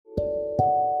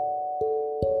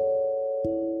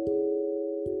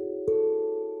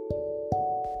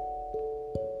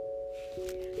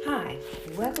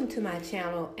Welcome to my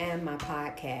channel and my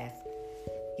podcast.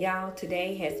 Y'all,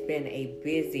 today has been a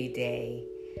busy day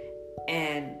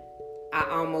and I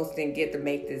almost didn't get to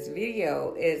make this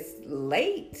video. It's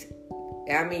late.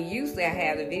 Usually I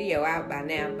have the video out by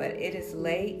now, but it is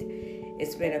late.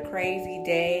 It's been a crazy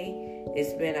day.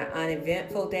 It's been an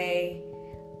uneventful day.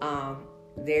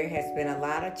 There has been a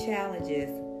lot of challenges,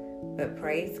 but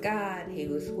praise God, He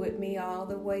was with me all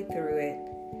the way through it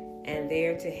and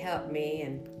there to help me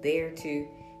and there to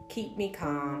keep me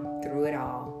calm through it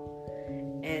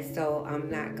all. And so I'm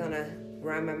not going to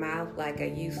run my mouth like I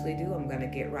usually do. I'm going to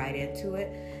get right into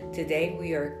it. Today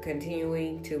we are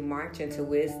continuing to march into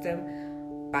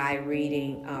wisdom by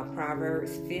reading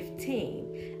Proverbs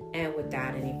 15. And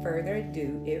without any further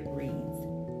ado, it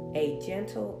reads, "A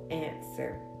gentle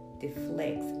answer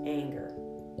deflects anger,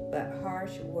 but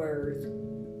harsh words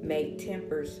make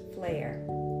tempers flare.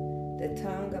 The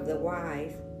tongue of the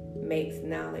wise makes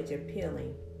knowledge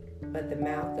appealing, but the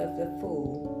mouth of the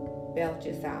fool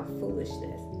belches out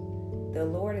foolishness. The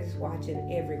Lord is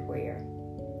watching everywhere,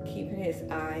 keeping His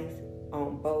eyes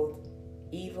on both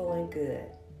evil and good.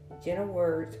 Gentle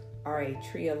words are a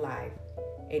tree of life.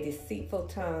 A deceitful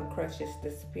tongue crushes the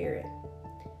spirit.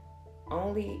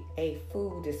 Only a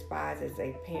fool despises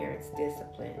a parent's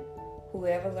discipline.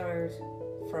 Whoever learns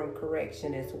from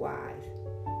correction is wise.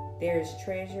 There is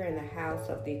treasure in the house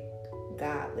of the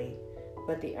godly,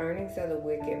 but the earnings of the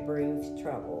wicked brings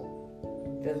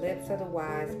trouble. The lips of the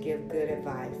wise give good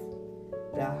advice.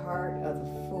 The heart of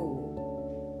the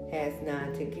fool has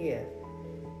none to give.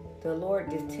 The Lord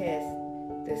detests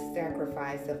the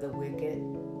sacrifice of the wicked,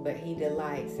 but He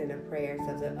delights in the prayers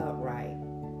of the upright.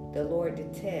 The Lord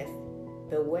detests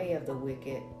the way of the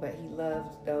wicked, but He loves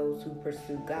those who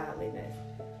pursue godliness.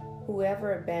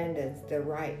 Whoever abandons the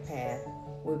right path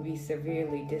will be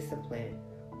severely disciplined.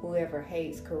 Whoever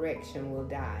hates correction will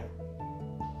die.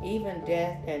 Even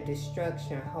death and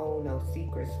destruction hold no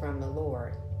secrets from the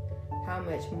Lord. How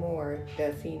much more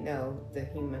does He know the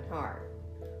human heart?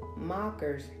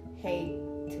 Mockers hate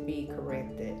to be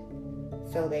corrected,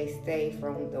 so they stay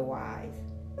from the wise.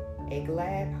 A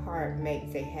glad heart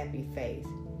makes a happy face.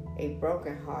 A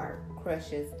broken heart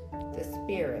crushes the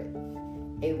spirit.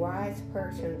 A wise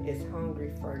person is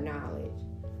hungry for knowledge,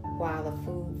 while a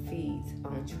fool feeds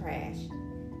on trash.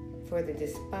 For the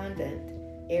despondent,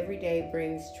 every day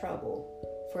brings trouble.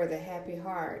 For the happy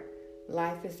heart,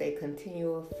 life is a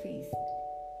continual feast.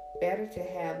 Better to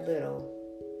have little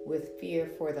with fear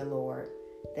for the Lord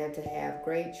than to have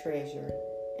great treasure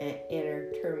and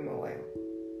inner turmoil.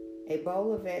 A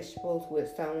bowl of vegetables with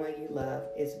someone you love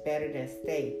is better than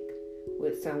steak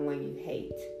with someone you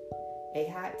hate. A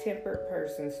hot-tempered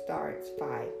person starts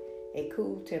fight. A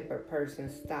cool-tempered person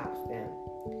stops them.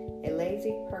 A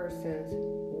lazy person's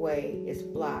way is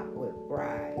blocked with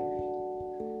briars,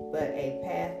 but a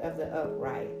path of the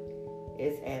upright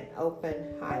is an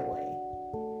open highway.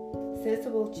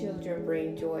 Sensible children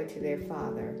bring joy to their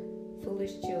father.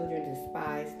 Foolish children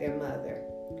despise their mother.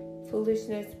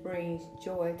 Foolishness brings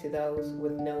joy to those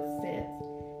with no sense.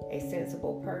 A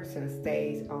sensible person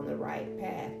stays on the right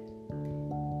path.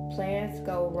 Plans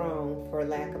go wrong for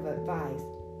lack of advice.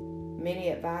 Many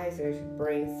advisors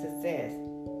bring success.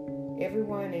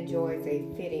 Everyone enjoys a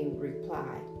fitting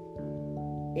reply.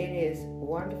 It is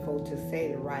wonderful to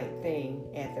say the right thing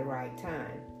at the right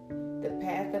time. The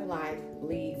path of life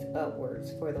leads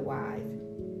upwards for the wise.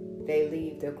 They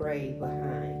leave the grave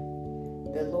behind.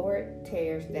 The Lord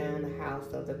tears down the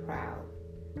house of the proud,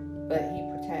 but He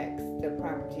protects the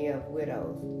property of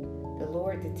widows. The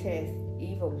Lord detests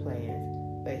evil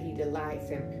plans, but He delights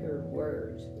in pure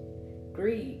words.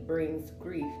 Greed brings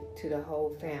grief to the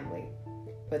whole family,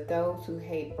 but those who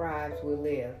hate bribes will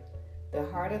live. The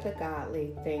heart of the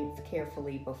godly thinks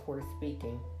carefully before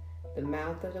speaking. The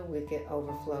mouth of the wicked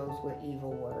overflows with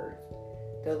evil words.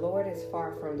 The Lord is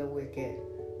far from the wicked,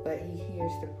 but He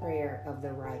hears the prayer of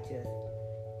the righteous.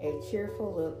 A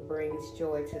cheerful look brings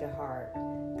joy to the heart.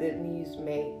 Good news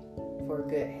make for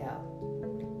good health.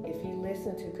 If you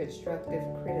listen to constructive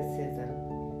criticism,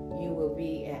 you will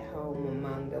be at home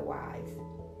among the wise.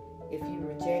 If you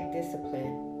reject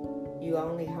discipline, you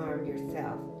only harm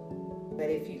yourself.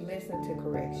 But if you listen to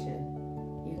correction,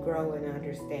 you grow in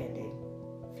understanding.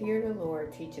 Fear the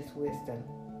Lord teaches wisdom.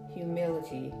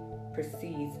 Humility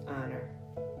precedes honor.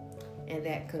 And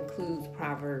that concludes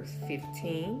Proverbs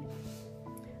 15.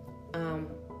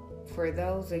 For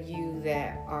those of you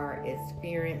that are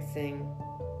experiencing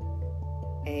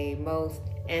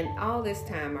and all this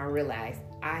time I realized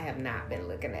I have not been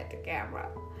looking at the camera.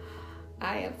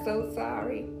 I am so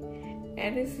sorry.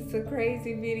 And this is a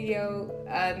crazy video.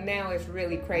 Now it's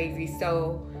really crazy.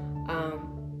 So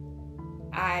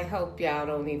I hope y'all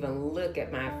don't even look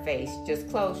at my face. Just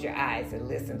close your eyes and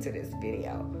listen to this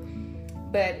video.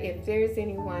 But if there's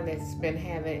anyone that's been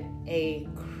having a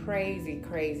crazy,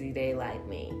 crazy day like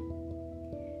me,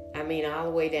 I mean, all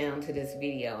the way down to this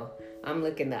video, I'm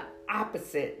looking the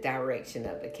opposite direction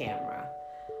of the camera.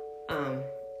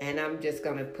 And I'm just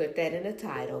going to put that in the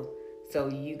title so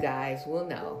you guys will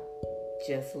know.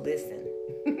 Just listen.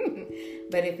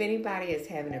 But if anybody is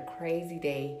having a crazy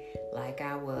day like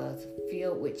I was,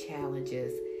 filled with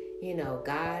challenges, you know,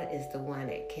 God is the one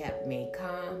that kept me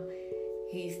calm.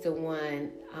 He's the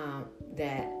one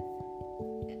that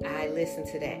I listen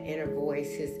to, that inner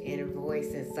voice, his inner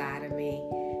voice inside of me.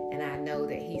 And I know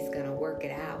that he's going to work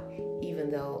it out, even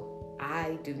though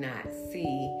I do not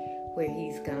see where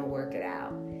he's going to work it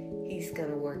out. He's going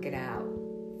to work it out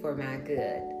for my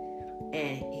good.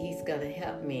 And he's going to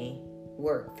help me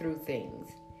work through things.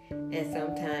 And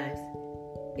sometimes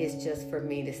it's just for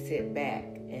me to sit back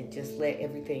and just let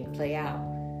everything play out.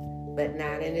 But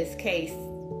not in this case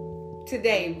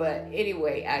today. But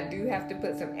anyway, I do have to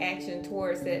put some action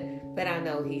towards it. But I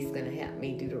know he's going to help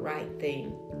me do the right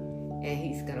thing. And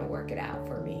he's going to work it out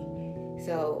for me.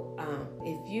 So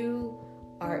if you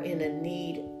are in a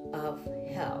need of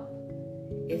help,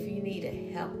 if you need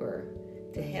a helper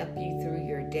to help you through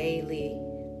your daily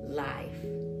life,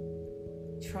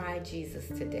 try Jesus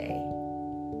today.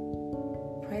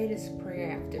 Pray this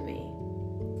prayer after me.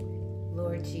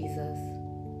 Lord Jesus,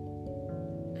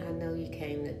 I know you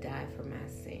came to die for my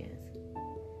sins,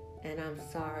 and I'm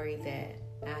sorry that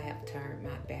I have turned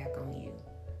my back on you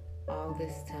all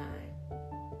this time.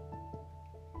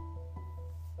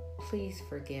 Please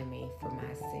forgive me for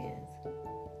my sins.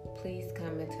 Please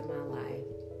come into my life,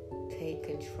 take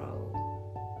control,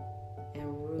 and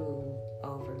rule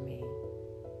over me.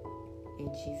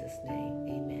 In Jesus' name,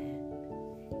 amen.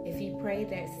 If you pray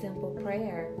that simple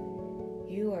prayer,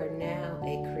 you are now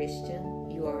a Christian.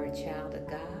 You are a child of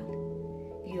God.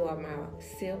 You are my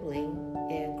sibling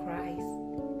in Christ.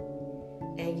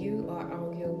 And you are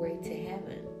on your way to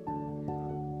heaven.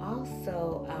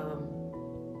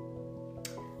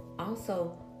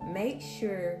 Also, make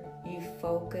sure you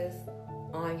focus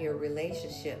on your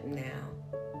relationship now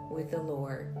with the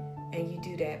Lord. And you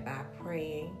do that by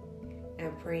praying.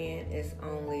 And praying is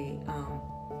only,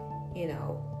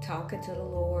 talking to the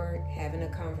Lord, having a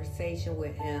conversation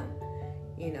with him,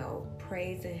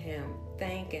 praising him,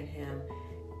 thanking him,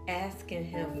 asking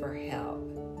him for help,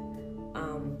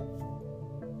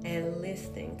 and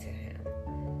listening to him.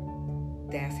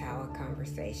 That's how a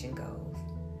conversation goes.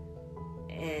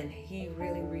 And he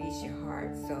really reads your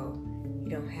heart, so you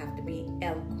don't have to be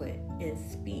eloquent in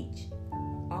speech.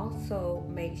 Also,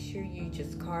 make sure you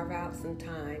just carve out some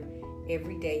time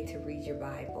every day to read your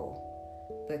Bible,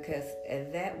 because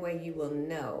that way you will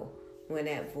know when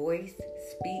that voice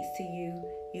speaks to you.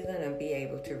 You're going to be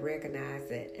able to recognize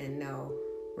it and know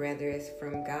whether it's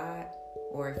from God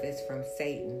or if it's from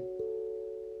Satan.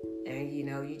 And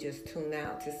you just tune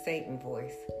out to Satan's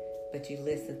voice, but you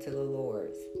listen to the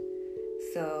Lord's.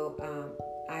 So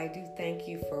I do thank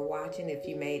you for watching. If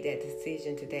you made that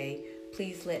decision today,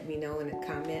 please let me know in the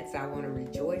comments. I want to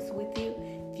rejoice with you.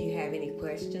 If you have any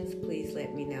questions, please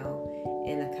let me know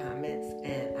in the comments,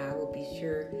 and I will be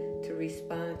sure to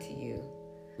respond to you.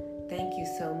 Thank you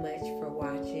so much for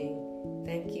watching.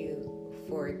 Thank you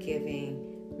for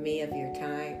giving me of your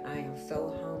time. I am so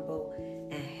humble,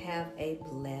 and have a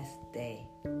blessed day.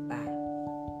 Bye.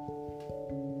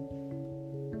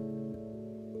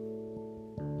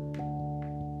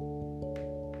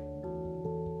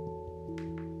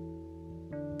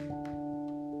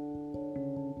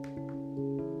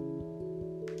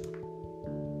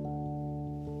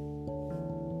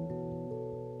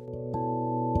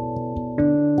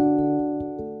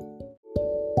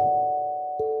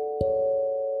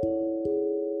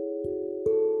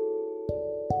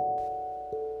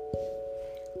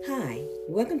 Hi,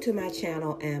 welcome to my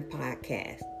channel and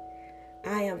podcast.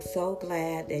 I am so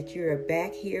glad that you're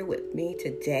back here with me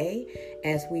today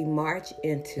as we march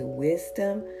into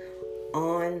wisdom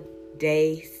on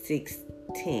day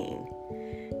 16.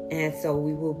 And so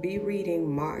we will be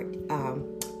reading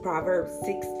Proverbs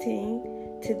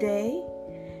 16 today.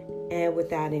 And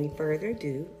without any further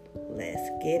ado, let's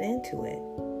get into it.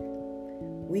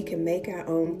 We can make our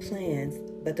own plans,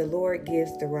 but the Lord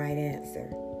gives the right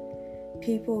answer.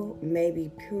 People may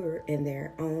be pure in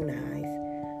their own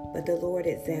eyes, but the Lord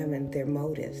examines their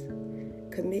motives.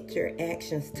 Commit your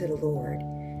actions to the Lord,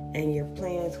 and your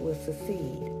plans will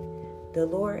succeed. The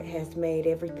Lord has made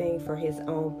everything for his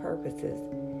own purposes,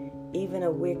 even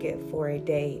a wicked for a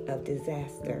day of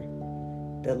disaster.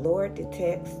 The Lord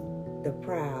detects the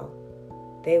proud,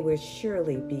 they will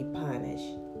surely be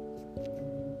punished.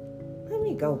 Let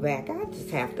me go back. I just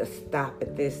have to stop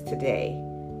at this today.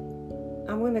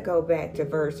 I'm going to go back to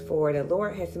verse 4. The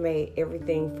Lord has made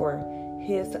everything for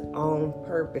his own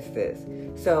purposes.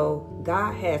 So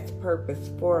God has purpose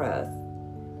for us,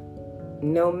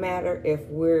 no matter if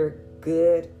we're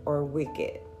good or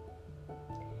wicked.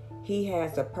 He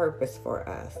has a purpose for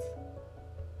us.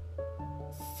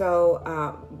 So,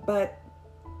 but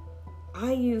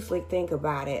I usually think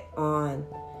about it on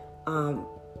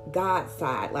God's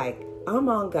side. Like, I'm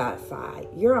on God's side.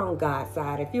 You're on God's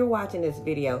side. If you're watching this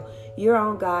video, you're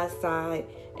on God's side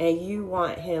and you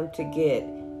want him to get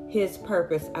his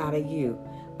purpose out of you.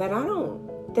 But I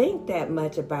don't think that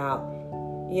much about,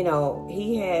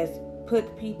 he has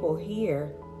put people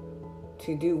here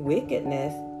to do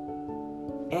wickedness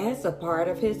as a part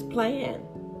of his plan.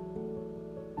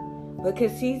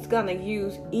 Because he's going to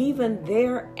use even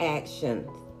their actions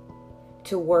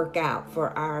to work out for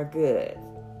our good.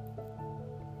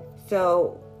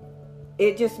 So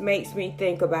it just makes me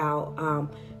think about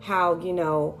how,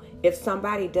 if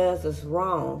somebody does us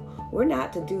wrong, we're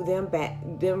not to do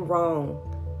them wrong.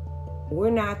 We're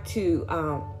not to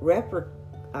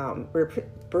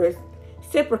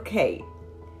reciprocate.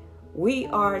 We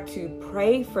are to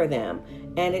pray for them.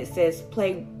 And it says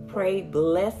pray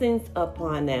blessings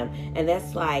upon them. And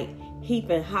that's like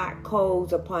heaping hot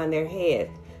coals upon their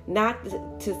heads. Not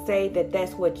to say that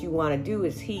that's what you want to do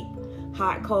is heap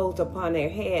hot coals upon their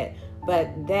head, but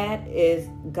that is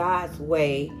God's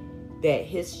way that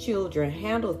his children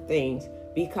handle things,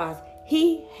 because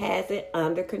he has it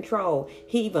under control.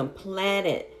 He even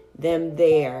planted them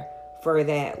there for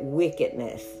that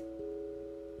wickedness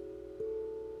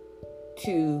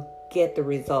to get the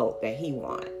result that he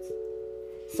wants.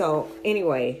 So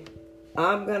anyway,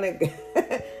 I'm gonna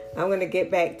get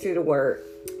back to the word,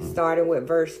 starting with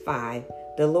verse 5.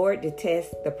 The Lord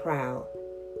detests the proud.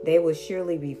 They will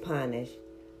surely be punished.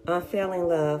 Unfailing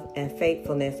love and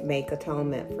faithfulness make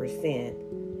atonement for sin.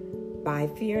 By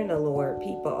fearing the Lord,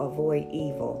 people avoid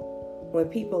evil. When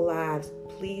people's lives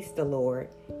please the Lord,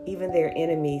 even their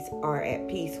enemies are at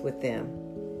peace with them.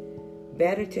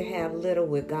 Better to have little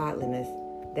with godliness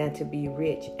than to be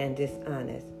rich and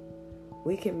dishonest.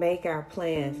 We can make our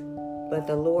plans, but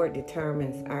the Lord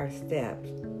determines our steps.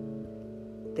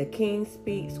 The king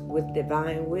speaks with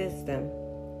divine wisdom.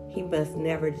 He must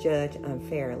never judge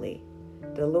unfairly.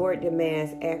 The Lord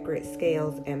demands accurate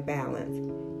scales and balance.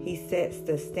 He sets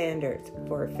the standards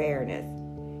for fairness.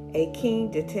 A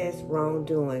king detests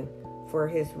wrongdoing, for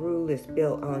his rule is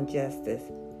built on justice.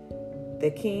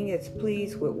 The king is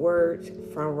pleased with words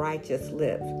from righteous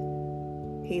lips.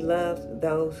 He loves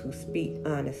those who speak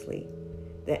honestly.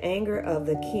 The anger of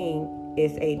the king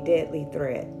is a deadly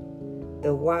threat.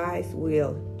 The wise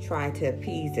will try to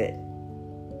appease it.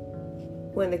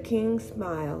 When the king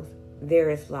smiles, there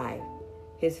is life.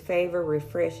 His favor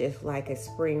refreshes like a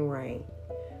spring rain.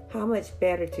 How much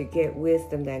better to get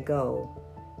wisdom than gold,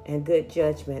 and good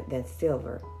judgment than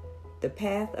silver. The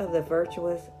path of the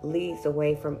virtuous leads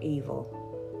away from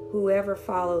evil. Whoever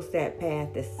follows that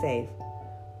path is safe.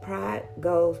 Pride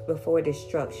goes before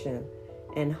destruction,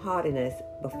 and haughtiness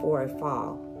before a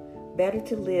fall. Better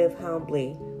to live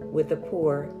humbly with the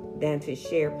poor than to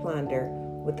share plunder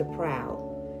with the proud.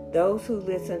 Those who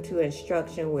listen to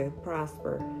instruction will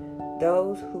prosper.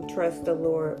 Those who trust the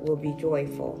Lord will be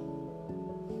joyful.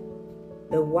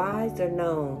 The wise are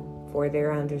known for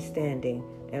their understanding,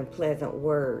 and pleasant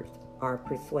words are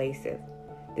persuasive.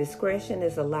 Discretion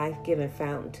is a life-giving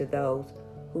fountain to those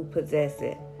who possess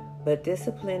it, but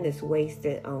discipline is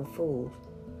wasted on fools.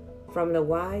 From the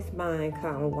wise mind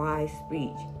comes wise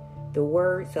speech. The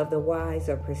words of the wise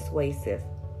are persuasive.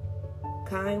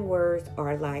 Kind words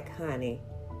are like honey,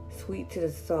 sweet to the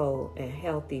soul and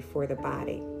healthy for the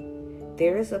body.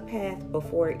 There is a path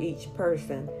before each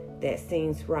person that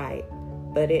seems right,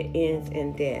 but it ends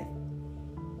in death.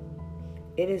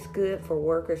 It is good for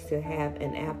workers to have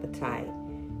an appetite.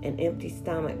 An empty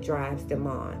stomach drives them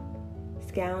on.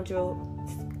 Scoundrels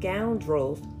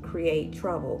create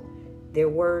trouble. Their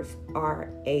words are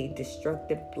a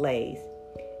destructive blaze.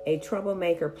 A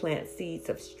troublemaker plants seeds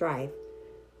of strife.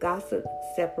 Gossip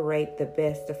separates the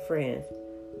best of friends.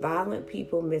 Violent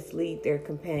people mislead their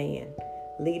companion,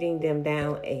 leading them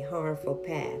down a harmful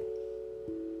path.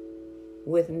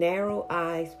 With narrow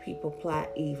eyes, people plot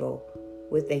evil.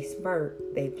 With a smirk,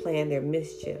 they plan their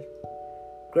mischief.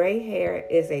 Gray hair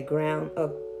is a crown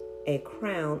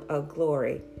of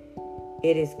glory.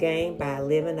 It is gained by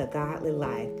living a godly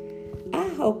life. I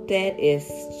hope that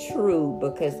is true,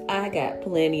 because I got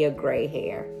plenty of gray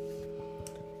hair.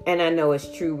 And I know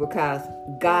it's true because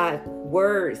God's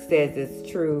word says it's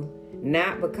true,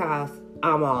 not because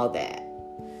I'm all that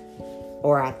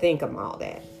or I think I'm all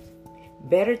that.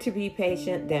 Better to be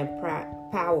patient than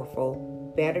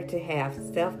powerful. Better to have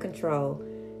self-control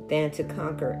than to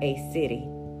conquer a city.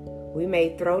 We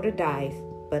may throw the dice,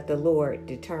 but the Lord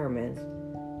determines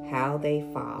how they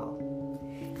fall.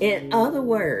 In other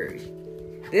words,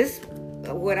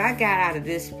 what I got out of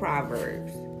this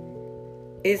Proverbs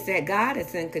is that God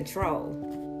is in control.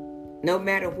 No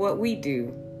matter what we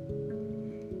do,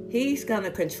 He's going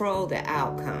to control the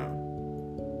outcome.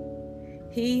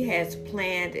 He has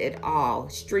planned it all,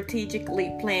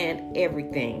 strategically planned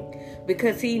everything,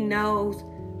 because He knows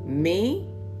me,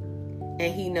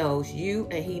 and He knows you,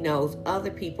 and He knows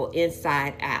other people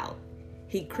inside out.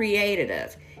 He created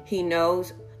us. He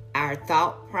knows our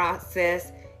thought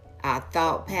process, our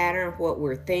thought pattern, what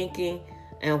we're thinking,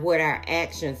 and what our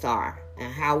actions are, and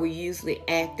how we usually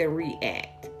act and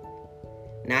react.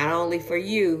 Not only for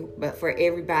you, but for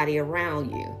everybody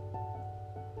around you.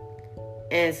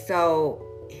 And so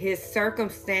His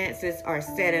circumstances are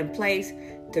set in place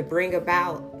to bring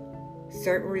about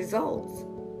certain results.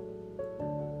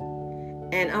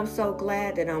 And I'm so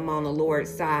glad that I'm on the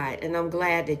Lord's side. And I'm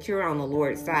glad that you're on the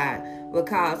Lord's side,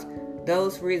 because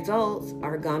those results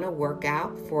are going to work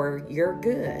out for your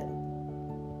good.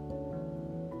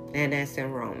 And that's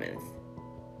in Romans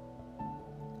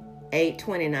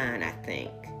 8:29, I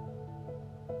think.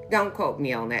 Don't quote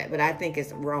me on that, but I think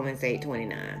it's Romans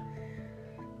 8:29.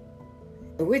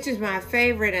 Which is my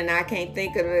favorite, and I can't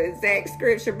think of the exact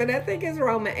scripture, but I think it's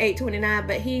Romans 8:29.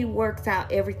 But He works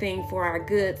out everything for our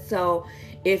good. So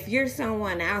if you're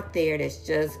someone out there that's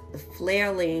just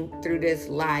flailing through this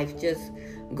life, just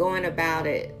going about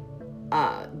it,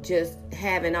 just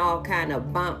having all kind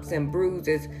of bumps and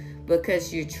bruises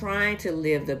because you're trying to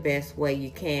live the best way you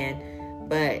can,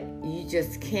 but you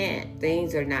just can't.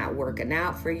 Things are not working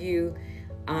out for you.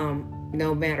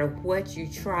 No matter what you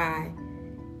try,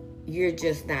 you're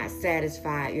just not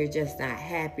satisfied. You're just not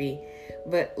happy.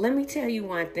 But let me tell you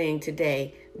one thing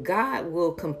today. God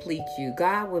will complete you.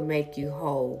 God will make you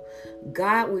whole.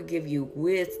 God will give you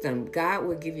wisdom. God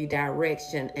will give you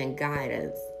direction and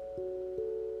guidance.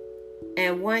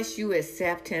 And once you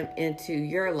accept Him into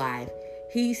your life,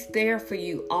 He's there for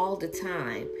you all the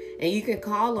time. And you can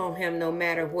call on Him no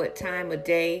matter what time of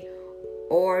day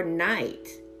or night.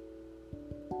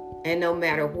 And no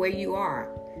matter where you are.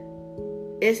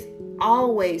 It's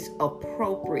always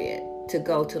appropriate to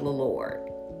go to the Lord.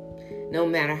 No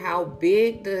matter how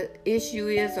big the issue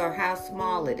is or how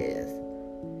small it is.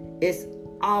 It's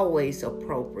always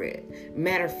appropriate.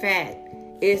 Matter of fact,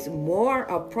 it's more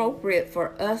appropriate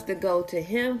for us to go to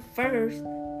Him first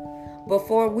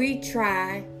before we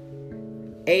try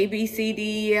A, B, C,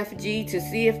 D, E, F, G to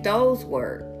see if those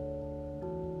work.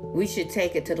 We should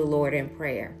take it to the Lord in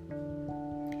prayer.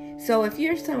 So if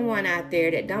you're someone out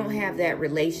there that don't have that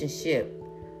relationship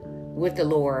with the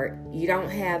Lord, you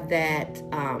don't have that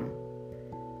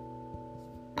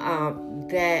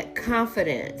that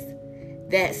confidence,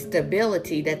 that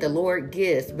stability that the Lord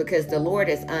gives, because the Lord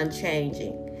is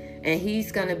unchanging and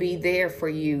He's going to be there for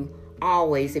you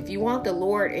always. If you want the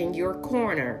Lord in your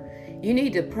corner, you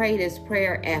need to pray this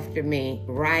prayer after me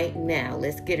right now.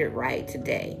 Let's get it right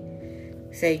today.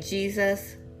 Say,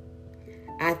 Jesus,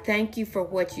 I thank You for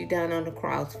what You done on the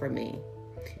cross for me.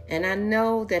 And I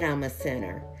know that I'm a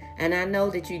sinner. And I know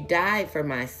that You died for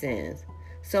my sins.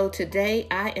 So today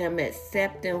I am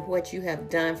accepting what You have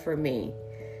done for me.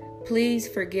 Please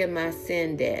forgive my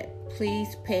sin debt.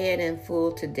 Please pay it in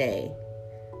full today.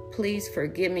 Please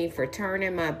forgive me for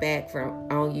turning my back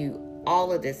on You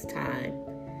all of this time.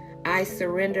 I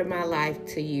surrender my life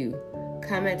to You.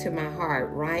 Come into my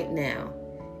heart right now.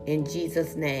 In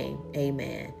Jesus' name,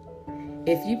 amen.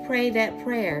 If you pray that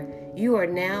prayer, you are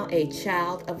now a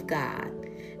child of God.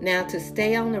 Now, to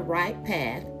stay on the right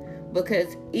path,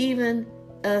 because even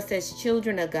us as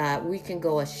children of God, we can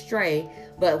go astray,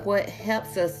 but what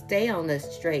helps us stay on the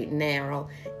straight and narrow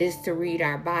is to read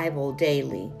our Bible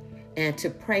daily and to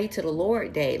pray to the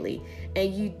Lord daily.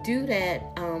 And you do that,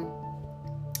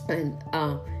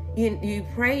 you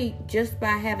pray just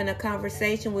by having a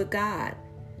conversation with God.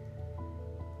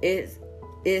 It's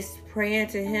praying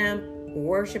to Him,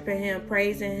 worshiping Him,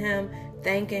 praising Him,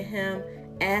 thanking Him,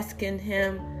 asking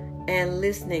Him, and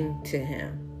listening to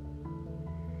Him.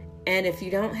 And if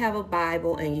you don't have a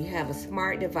Bible and you have a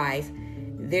smart device,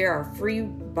 there are free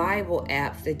Bible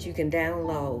apps that you can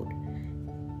download.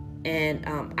 And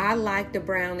I like the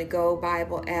Brown and Gold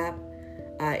Bible app.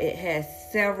 It has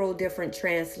several different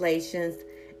translations,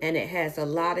 and it has a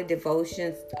lot of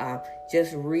devotions,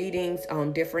 just readings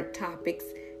on different topics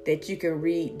that you can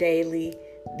read daily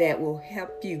that will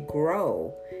help you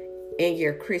grow in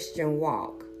your Christian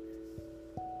walk.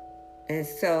 And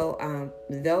so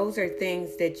those are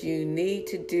things that you need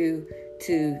to do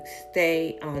to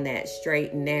stay on that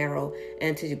straight and narrow,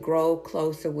 and to grow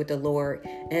closer with the Lord,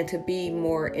 and to be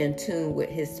more in tune with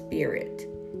His Spirit.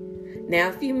 Now,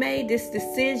 if you made this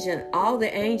decision, all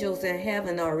the angels in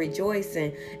heaven are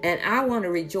rejoicing, and I want to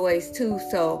rejoice too.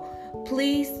 So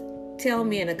please tell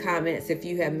me in the comments if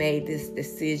you have made this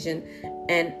decision.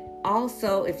 And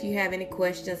also, if you have any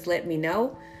questions, let me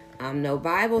know. I'm no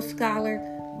Bible scholar,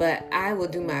 but I will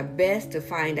do my best to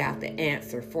find out the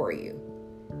answer for you.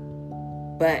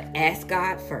 But ask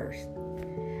God first.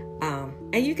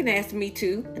 And you can ask me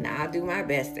too, and I'll do my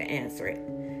best to answer it.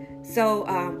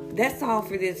 So that's all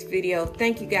for this video.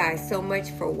 Thank you guys so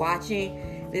much for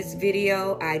watching this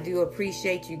video. I do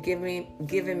appreciate you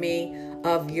giving me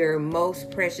of your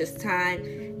most precious time.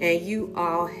 And you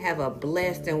all have a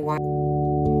blessed and wonderful.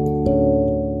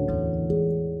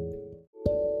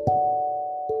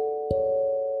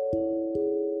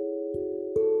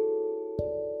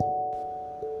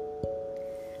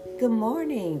 Good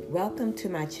morning. Welcome to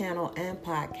my channel and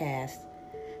podcast.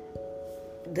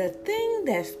 The thing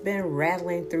that's been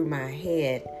rattling through my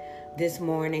head this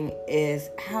morning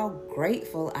is how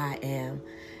grateful I am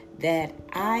that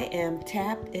I am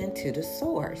tapped into the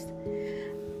source.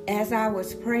 As I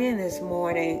was praying this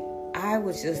morning, I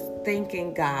was just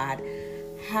thanking God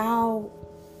how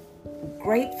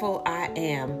grateful I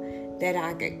am that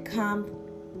I could come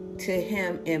to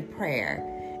Him in prayer.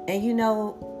 And you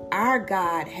know, our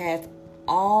God has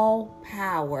all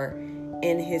power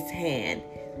in His hand.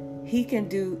 He can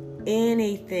do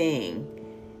anything.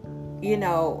 You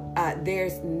know,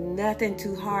 there's nothing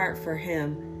too hard for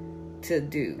Him to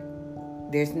do.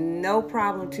 There's no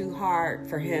problem too hard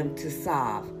for Him to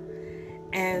solve.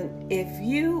 And if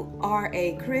you are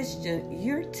a Christian,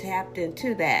 you're tapped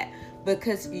into that,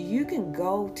 because you can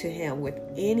go to Him with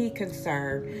any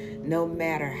concern, no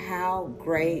matter how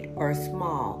great or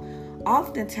small.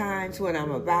 Oftentimes when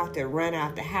I'm about to run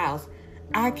out the house,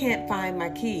 I can't find my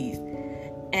keys.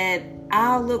 And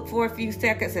I'll look for a few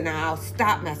seconds and I'll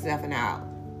stop myself and I'll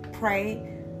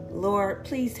pray, Lord,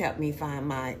 please help me find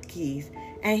my keys.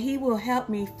 And He will help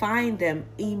me find them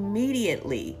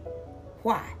immediately.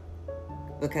 Why?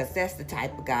 Because that's the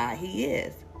type of God He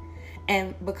is.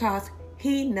 And because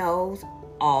He knows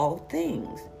all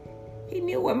things. He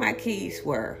knew where my keys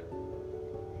were.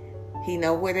 He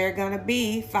knows where they're going to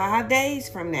be 5 days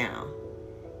from now.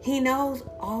 He knows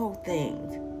all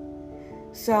things.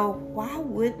 So why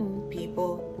wouldn't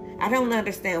people, I don't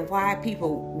understand why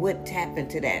people would tap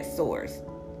into that source.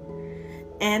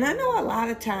 And I know a lot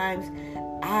of times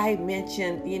I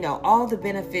mention, you know, all the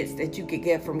benefits that you could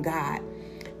get from God.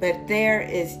 But there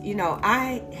is, you know,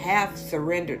 I have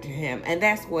surrendered to Him. And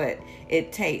that's what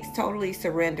it takes. Totally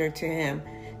surrender to Him,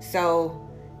 so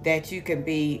that you can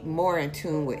be more in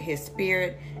tune with His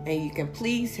Spirit and you can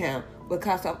please Him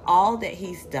because of all that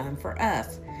He's done for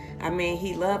us. I mean,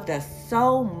 He loved us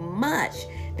so much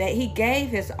that He gave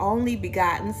His only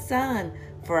begotten Son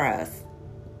for us.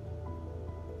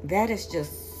 That is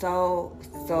just so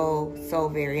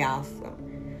very awesome.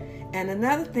 And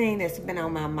another thing that's been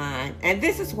on my mind, and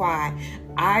this is why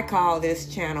I call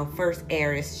this channel First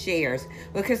Heiress Shares,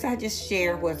 because I just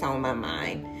share what's on my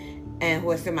mind and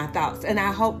what's in my thoughts. And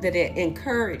I hope that it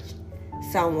encouraged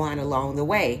someone along the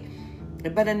way.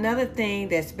 But another thing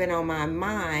that's been on my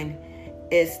mind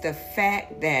is the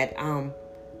fact that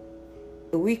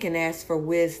we can ask for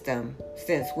wisdom,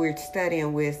 since we're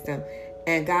studying wisdom.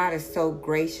 And God is so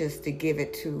gracious to give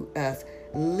it to us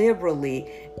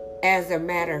liberally. As a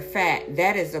matter of fact,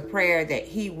 that is a prayer that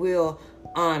He will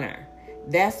honor.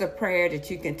 That's a prayer that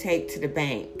you can take to the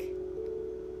bank.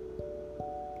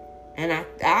 And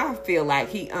I feel like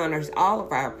He honors all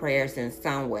of our prayers in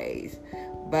some ways.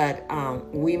 But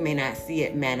we may not see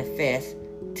it manifest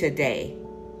today.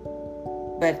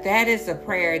 But that is a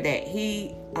prayer that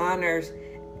He honors.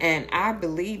 And I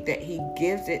believe that He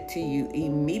gives it to you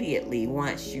immediately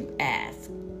once you ask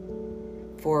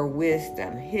for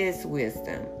wisdom, His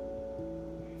wisdom.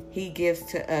 He gives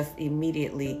to us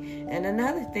immediately. And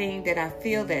another thing that I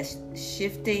feel that's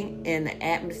shifting in the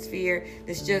atmosphere,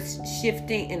 that's just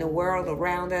shifting in the world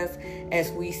around us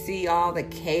as we see all the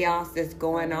chaos that's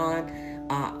going on,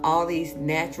 all these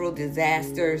natural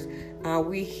disasters.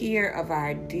 We hear of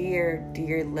our dear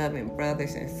loving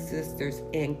brothers and sisters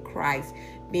in Christ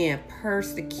being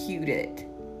persecuted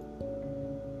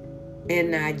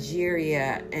in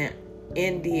Nigeria and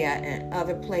India and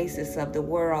other places of the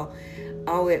world.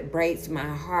 Oh, it breaks my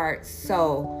heart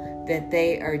so that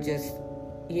they are just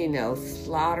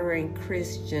slaughtering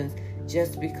Christians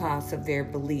just because of their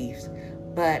beliefs.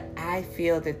 But I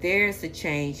feel that there's a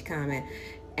change coming,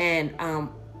 and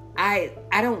I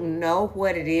don't know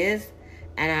what it is,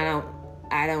 and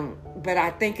but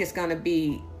I think it's going to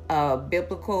be a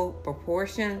biblical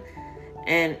proportion,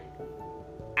 and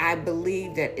I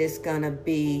believe that it's going to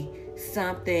be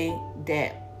something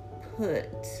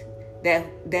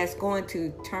that's going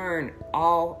to turn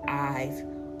all eyes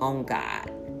on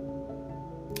God.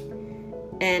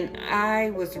 And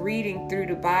I was reading through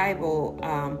the Bible,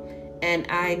 and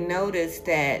I noticed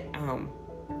that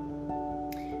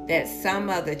that some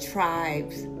of the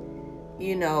tribes,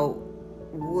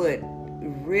 would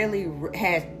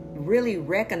really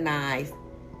recognize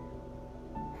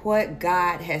what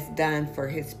God has done for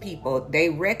his people. They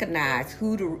recognize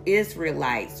who the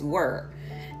Israelites were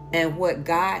and what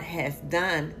God has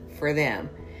done for them.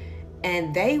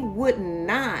 And they would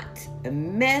not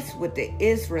mess with the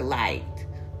Israelites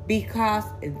because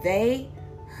they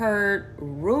heard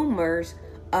rumors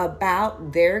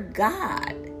about their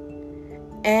God.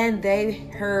 And they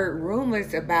heard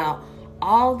rumors about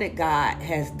all that God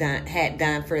had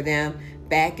done for them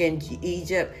back in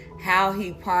Egypt, how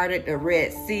he parted the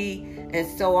Red Sea, and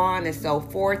so on and so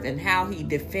forth, and how he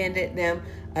defended them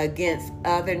against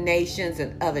other nations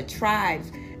and other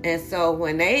tribes. And so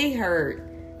when they heard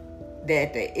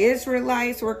that the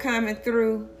Israelites were coming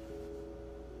through,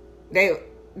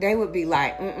 they would be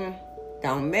like,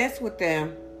 don't mess with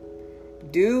them.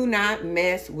 Do not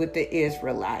mess with the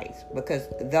Israelites, because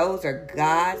those are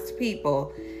God's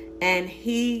people, and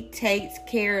he takes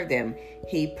care of them.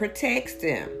 He protects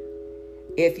them.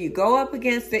 If you go up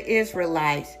against the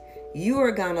Israelites, you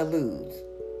are going to lose.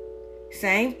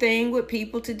 Same thing with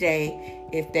people today.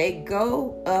 If they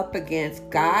go up against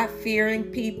God-fearing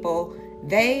people,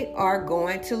 they are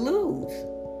going to lose.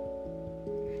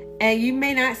 And you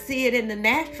may not see it in the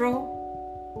natural.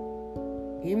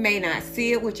 You may not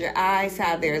see it with your eyes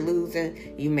how they're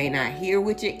losing. You may not hear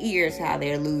with your ears how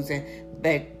they're losing.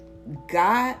 But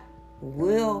God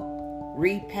will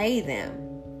repay them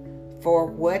for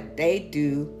what they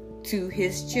do to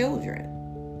his children.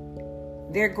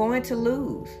 They're going to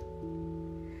lose.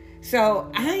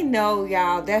 So I know,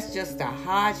 y'all, that's just a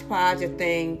hodgepodge of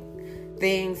things.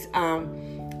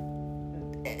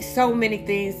 So many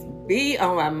things be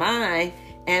on my mind,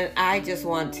 and I just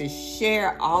want to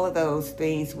share all of those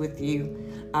things with you.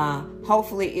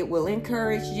 Hopefully it will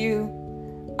encourage you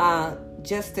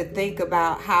just to think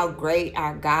about how great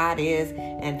our God is,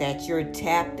 and that you're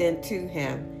tapped into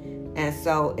him. And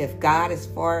so if God is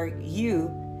for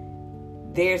you,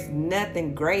 there's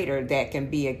nothing greater that can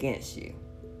be against you.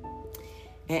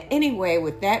 And anyway,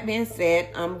 with that being said,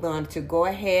 I'm going to go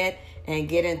ahead and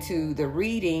get into the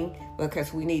reading,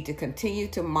 because we need to continue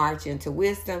to march into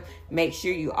wisdom. Make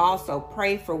sure you also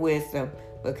pray for wisdom,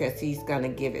 because he's going to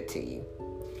give it to you.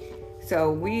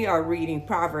 So we are reading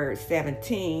Proverbs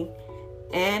 17,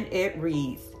 and it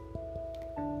reads,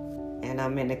 and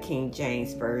I'm in the King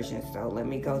James Version, so let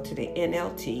me go to the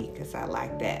NLT, because I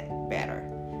like that better,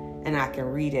 and I can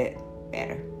read it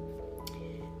better.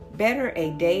 Better a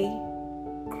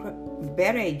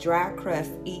dry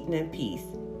crust eaten in peace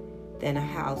than a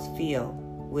house filled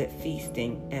with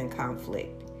feasting and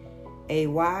conflict. A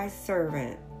wise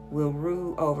servant will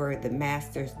rule over the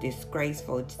master's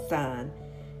disgraceful son,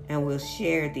 and will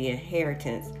share the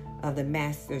inheritance of the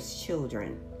master's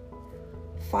children.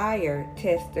 Fire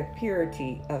tests the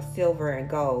purity of silver and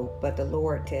gold, but the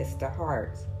Lord tests the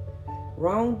hearts.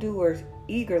 Wrongdoers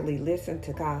eagerly listen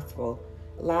to gospel.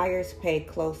 Liars pay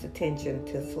close attention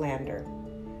to slander.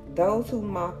 Those who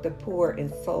mock the poor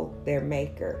insult their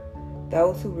maker.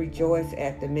 Those who rejoice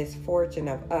at the misfortune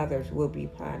of others will be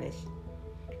punished.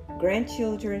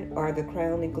 Grandchildren are the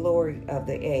crowning glory of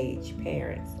the age.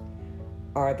 Parents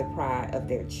are the pride of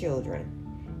their children.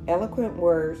 Eloquent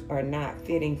words are not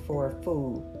fitting for a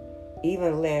fool,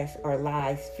 even less are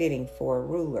lies fitting for a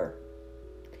ruler.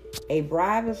 A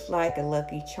bribe is like a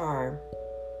lucky charm.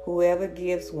 Whoever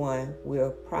gives one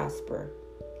will prosper.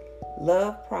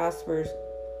 Love prospers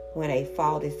when a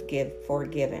fault is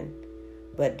forgiven,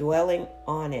 but dwelling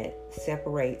on it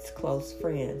separates close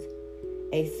friends.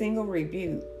 A single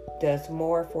rebuke does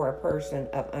more for a person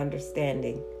of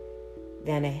understanding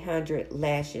than 100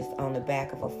 lashes on the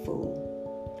back of a fool.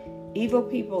 Evil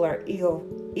people are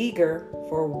eager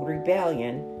for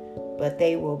rebellion, but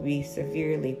they will be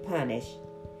severely punished.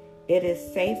 It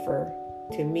is safer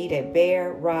to meet a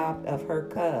bear robbed of her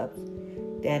cubs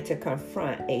than to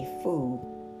confront a fool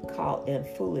caught in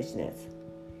foolishness.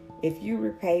 If you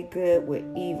repay good with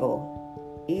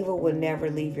evil, evil will never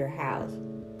leave your house.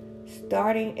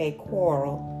 Starting a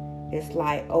quarrel is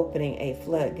like opening a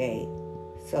floodgate,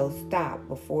 so stop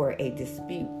before a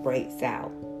dispute breaks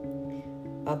out.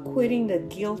 Acquitting the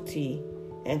guilty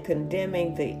and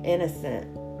condemning the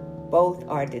innocent, both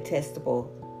are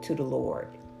detestable to the Lord.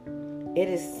 It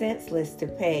is senseless to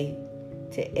pay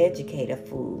to educate a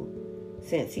fool,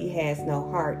 since he has no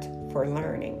heart for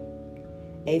learning.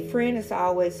 A friend is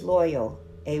always loyal.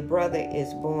 A brother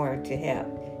is born to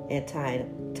help in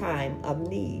time of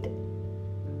need.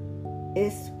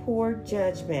 It's poor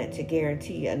judgment to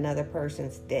guarantee another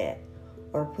person's debt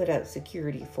or put up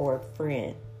security for a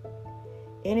friend.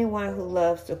 Anyone who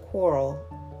loves to quarrel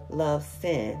loves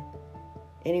sin.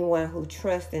 Anyone who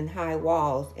trusts in high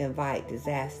walls invites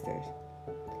disasters.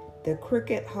 The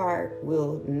crooked heart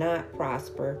will not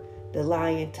prosper. The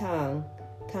lying tongue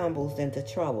tumbles into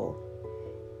trouble.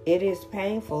 It is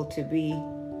painful to be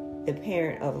the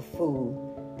parent of a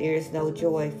fool. There is no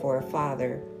joy for a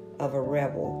father of a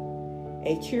rebel.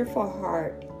 A cheerful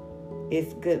heart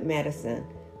is good medicine,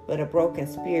 but a broken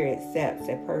spirit saps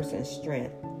a person's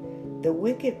strength. The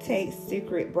wicked take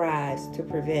secret bribes to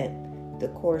prevent the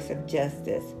course of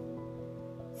justice.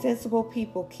 Sensible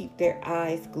people keep their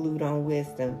eyes glued on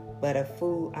wisdom, but a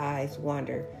fool's eyes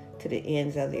wander to the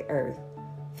ends of the earth.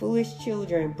 Foolish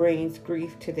children brings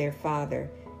grief to their father,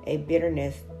 a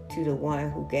bitterness to the one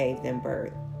who gave them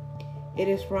birth. It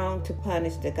is wrong to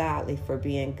punish the godly for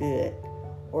being good,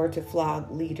 or to flog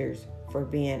leaders for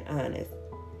being honest.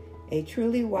 A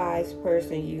truly wise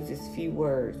person uses few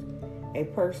words. A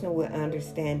person with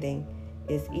understanding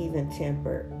is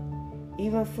even-tempered.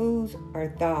 Even fools are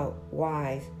thought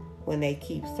wise when they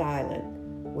keep silent.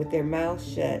 With their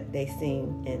mouths shut, they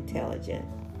seem intelligent.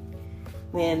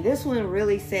 Man, this one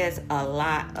really says a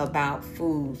lot about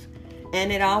fools.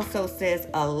 And it also says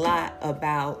a lot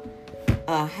about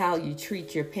how you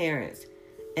treat your parents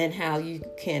and how you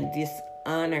can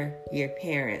dishonor your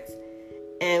parents.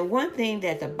 And one thing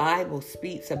that the Bible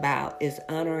speaks about is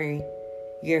honoring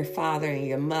your father and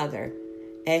your mother,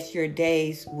 as your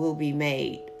days will be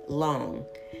made long.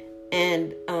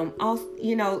 And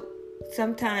also,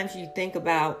 sometimes you think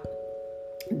about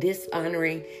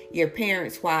dishonoring your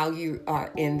parents while you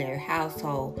are in their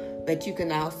household, but you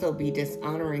can also be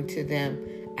dishonoring to them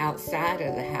outside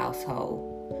of the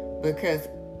household, because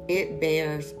it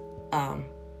bears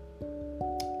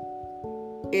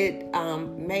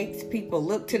makes people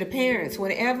look to the parents.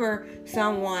 Whenever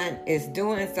someone is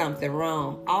doing something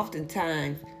wrong,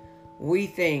 oftentimes we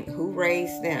think, who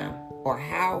raised them, or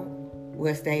how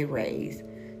was they raised?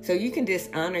 So you can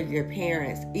dishonor your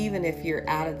parents even if you're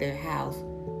out of their house.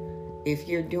 If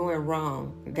you're doing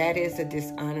wrong, that is a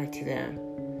dishonor to them.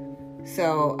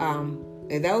 So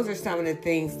those are some of the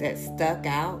things that stuck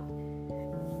out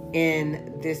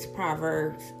in this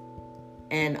Proverbs.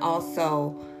 And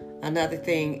also another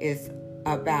thing is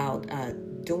about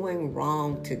doing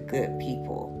wrong to good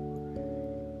people.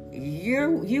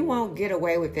 You won't get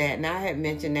away with that. And I had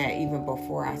mentioned that even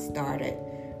before I started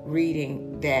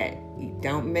reading, that you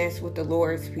don't mess with the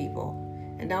Lord's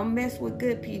people and don't mess with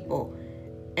good people.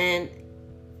 And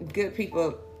good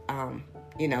people,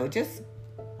 just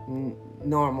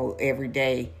normal,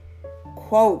 everyday,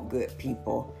 quote, good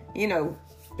people,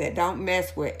 that don't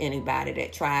mess with anybody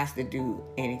that tries to do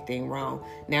anything wrong.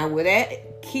 Now, will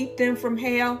that keep them from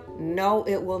hell? No,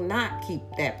 it will not keep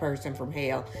that person from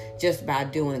hell just by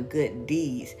doing good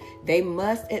deeds. They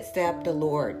must accept the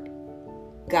Lord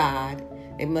God.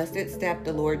 They must accept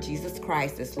the Lord Jesus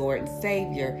Christ as Lord and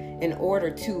Savior in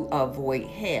order to avoid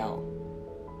hell.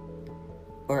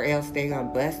 Or else they're going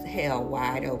to bust hell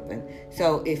wide open.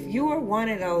 So if you are one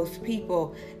of those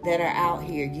people that are out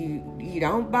here, you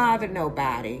don't bother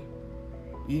nobody.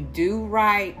 You do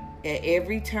right at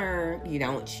every turn. You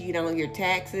don't cheat on your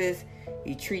taxes.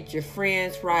 You treat your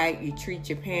friends right. You treat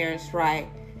your parents right.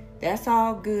 That's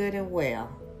all good and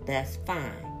well. That's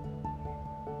fine.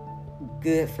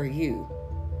 Good for you.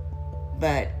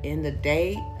 But in the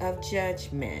day of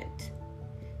judgment,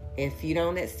 if you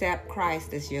don't accept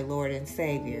Christ as your Lord and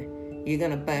Savior, you're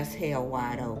going to bust hell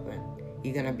wide open.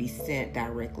 You're going to be sent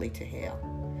directly to hell.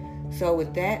 So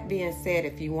with that being said,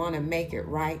 if you want to make it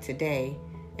right today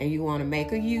and you want to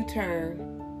make a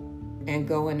U-turn and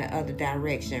go in the other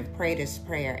direction, pray this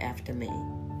prayer after me.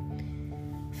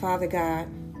 Father God,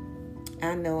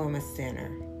 I know I'm a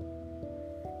sinner,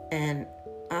 and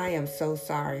I am so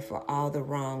sorry for all the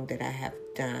wrong that I have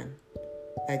done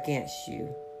against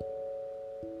you.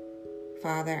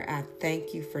 Father, I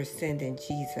thank you for sending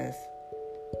Jesus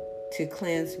to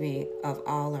cleanse me of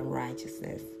all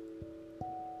unrighteousness,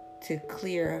 to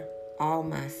clear all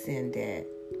my sin debt.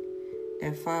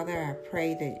 And Father, I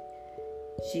pray that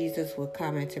Jesus will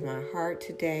come into my heart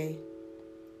today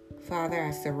Father,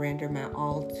 I surrender my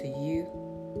all to you.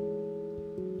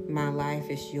 My life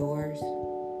is yours.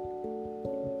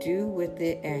 Do with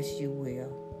it as you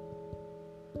will.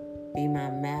 Be my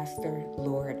master,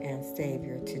 Lord, and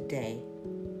Savior today.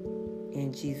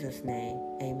 In Jesus' name,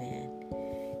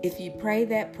 amen. If you pray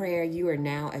that prayer, you are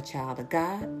now a child of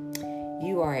God.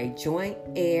 You are a joint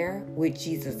heir with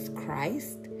Jesus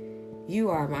Christ. You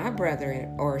are my brother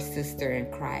or sister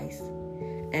in Christ.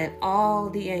 And all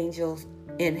the angels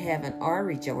in heaven are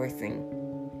rejoicing.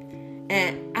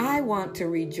 And I want to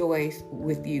rejoice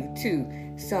with you too.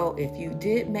 So if you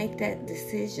did make that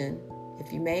decision,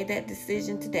 if you made that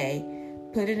decision today,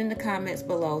 put it in the comments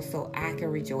below so I can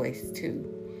rejoice too.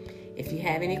 If you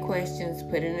have any questions,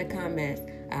 put it in the comments.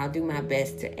 I'll do my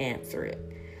best to answer it.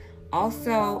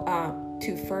 Also,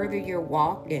 to further your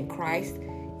walk in Christ,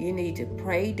 you need to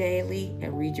pray daily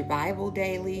and read your Bible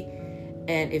daily.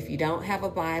 And if you don't have a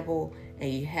Bible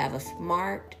and you have a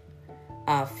smart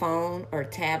phone or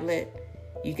tablet,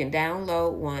 you can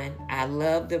download one. I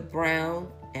love the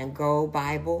brown and gold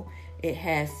Bible. It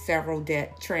has several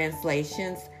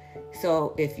translations.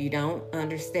 So if you don't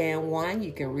understand one,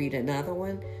 you can read another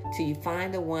one till you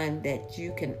find the one that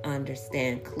you can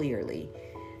understand clearly.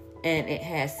 And it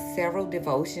has several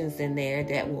devotions in there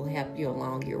that will help you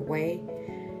along your way.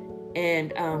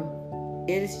 And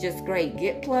it is just great.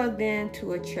 Get plugged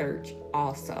into a church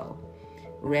also.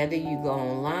 Whether you go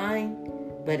online,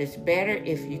 but it's better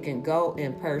if you can go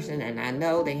in person. And I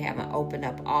know they haven't opened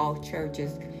up all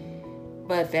churches,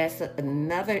 but that's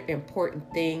another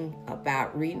important thing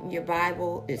about reading your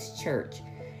Bible is church.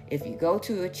 If you go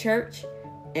to a church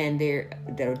and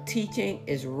their teaching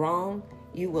is wrong,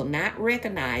 you will not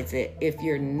recognize it if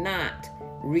you're not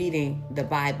reading the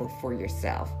Bible for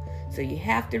yourself. So you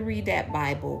have to read that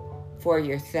Bible for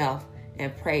yourself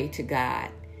and pray to God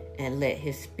and let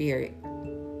His Spirit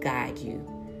guide you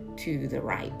to the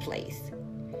right place.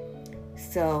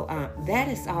 So that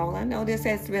is all. I know this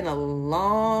has been a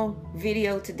long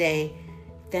video today.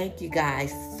 Thank you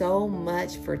guys so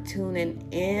much for tuning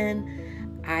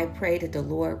in. I pray that the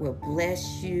Lord will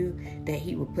bless you, that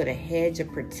He will put a hedge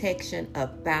of protection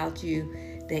about you,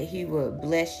 that He will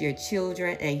bless your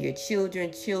children and your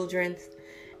children's children,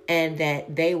 and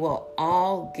that they will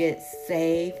all get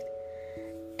saved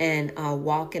and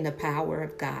walk in the power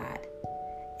of God.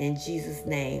 In Jesus'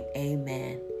 name,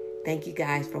 amen. Thank you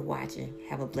guys for watching.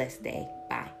 Have a blessed day.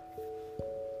 Bye.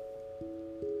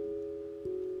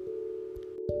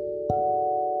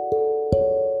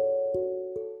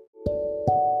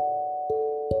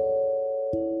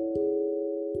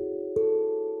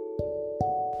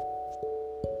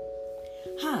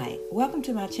 Hi, welcome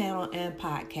to my channel and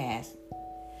podcast.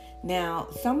 Now,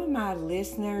 some of my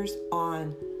listeners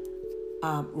on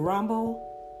Rumble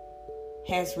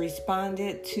has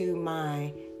responded to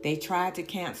my They Tried to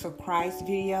Cancel Christ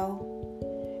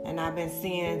video, and I've been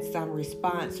seeing some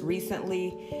response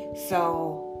recently.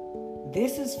 So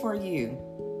this is for you.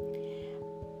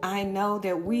 I know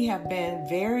that we have been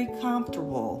very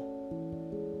comfortable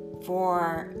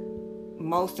for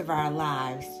most of our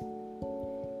lives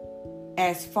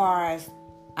as far as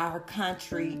our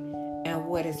country and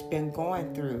what it's been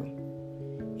going through.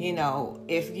 You know,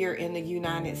 if you're in the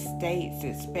United States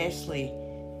especially,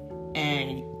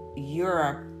 and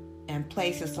Europe and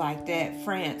places like that,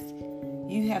 France,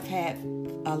 you have had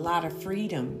a lot of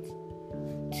freedom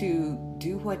to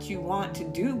do what you want to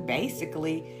do,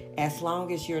 basically, as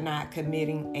long as you're not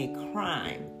committing a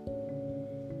crime.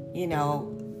 You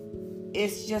know,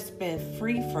 it's just been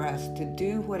free for us to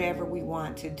do whatever we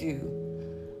want to do.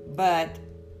 But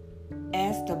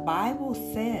as the Bible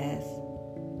says,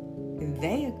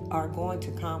 they are going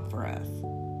to come for us.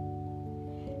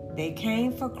 They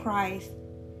came for Christ,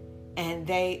 and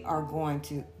they are going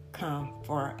to come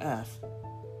for us.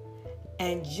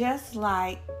 And just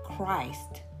like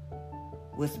Christ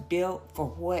was built for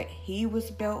what He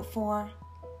was built for,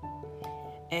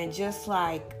 and just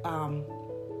like I'm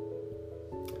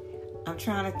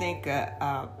trying to think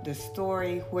of the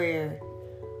story where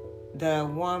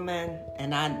the woman,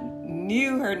 and I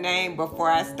knew her name before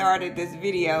I started this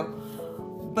video,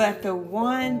 but the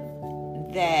one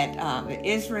that the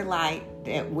Israelite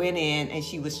that went in and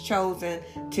she was chosen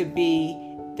to be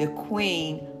the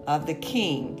queen of the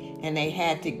king, and they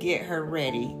had to get her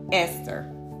ready,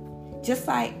 Esther. Just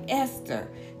like Esther,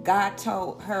 God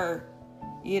told her,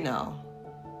 you know,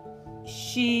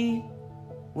 she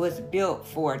was built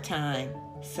for a time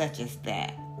such as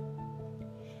that.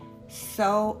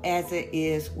 So as it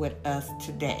is with us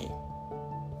today.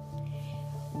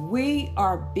 We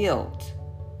are built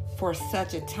for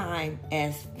such a time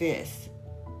as this.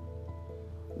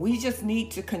 We just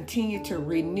need to continue to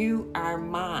renew our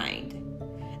mind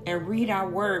and read our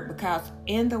word, because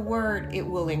in the word it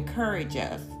will encourage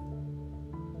us.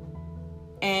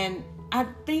 And I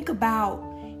think about,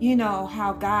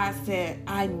 how God said,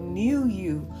 I knew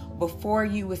you before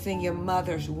you was in your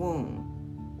mother's womb.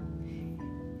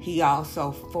 He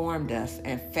also formed us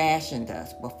and fashioned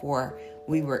us before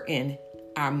we were in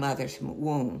our mother's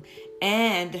womb.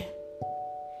 And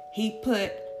he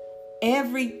put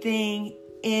everything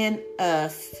in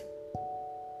us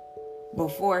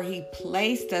before he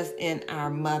placed us in our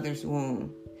mother's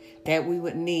womb that we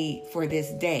would need for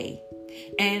this day.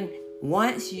 And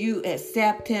once you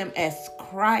accept him as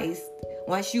Christ,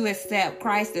 once you accept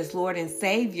Christ as Lord and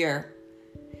Savior,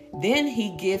 then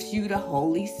he gives you the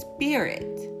Holy Spirit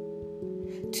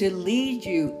to lead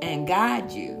you and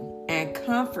guide you and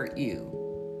comfort you.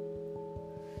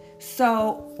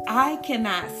 So I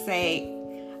cannot say,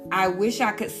 I wish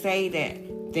I could say that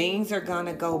things are going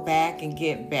to go back and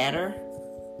get better.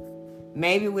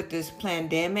 Maybe with this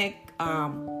pandemic,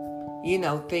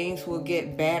 things will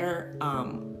get better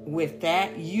with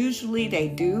that. Usually they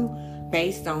do,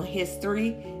 based on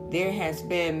history. There has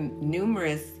been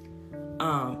numerous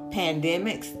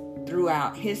pandemics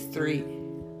throughout history,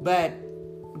 but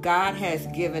God has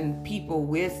given people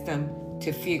wisdom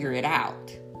to figure it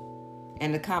out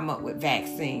and to come up with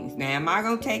vaccines. Now, am I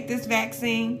going to take this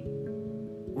vaccine?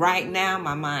 Right now,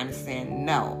 my mind is saying,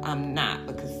 no, I'm not,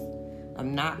 because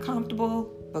I'm not comfortable,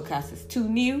 because it's too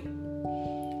new,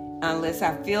 unless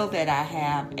I feel that I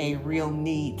have a real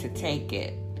need to take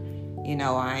it.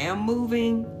 I am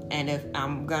moving, and if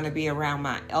I'm going to be around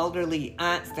my elderly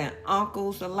aunts and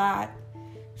uncles a lot,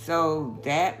 so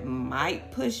that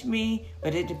might push me,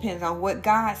 but it depends on what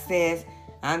God says.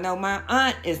 I know my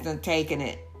aunt isn't taking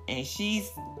it, and she's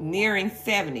nearing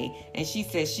 70, and she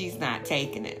says she's not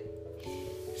taking it.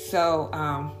 So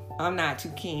I'm not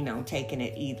too keen on taking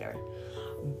it either.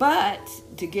 But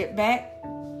to get back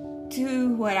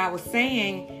to what I was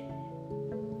saying,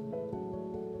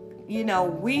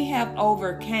 we have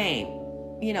overcame,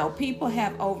 people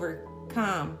have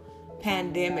overcome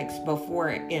pandemics before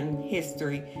in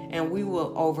history, and we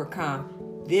will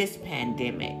overcome this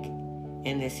pandemic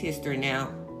in this history.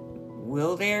 Now,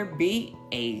 will there be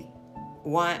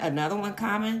another one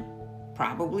coming?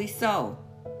 Probably so.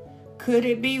 Could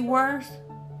it be worse?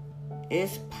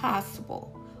 It's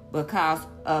possible, because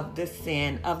of the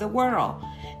sin of the world.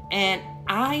 And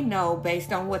I know,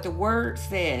 based on what the word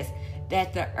says,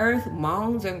 that the earth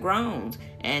moans and groans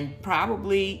and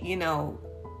probably,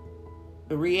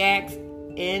 reacts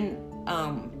in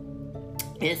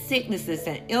sicknesses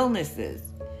and illnesses.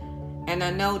 And I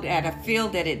know that I feel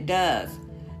that it does.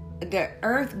 The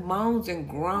earth moans and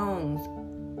groans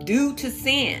due to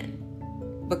sin,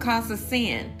 because of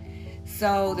sin.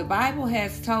 So the Bible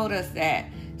has told us that.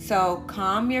 So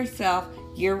calm yourself.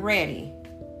 You're ready.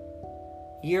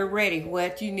 You're ready.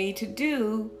 What you need to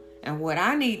do, and what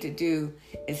I need to do,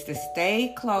 is to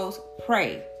stay close.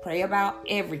 Pray. Pray about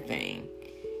everything.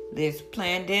 This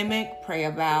pandemic. Pray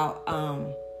about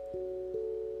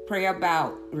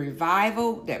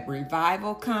revival. That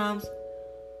revival comes.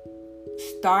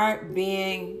 Start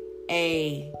being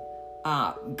a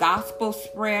gospel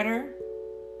spreader.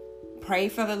 Pray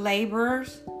for the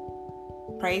laborers.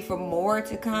 Pray for more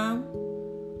to come.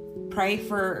 Pray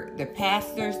for the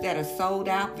pastors that are sold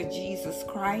out for Jesus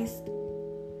Christ.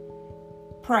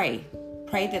 Pray.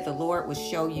 Pray that the Lord will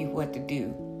show you what to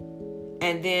do.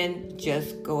 And then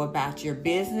just go about your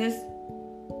business.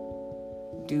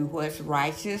 Do what's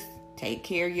righteous. Take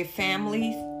care of your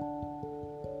families.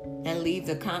 And leave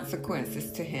the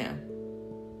consequences to Him.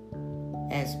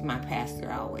 As my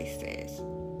pastor always says.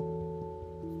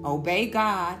 Obey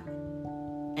God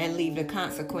and leave the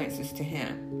consequences to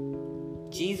Him.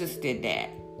 Jesus did that.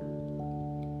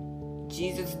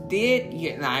 Jesus did.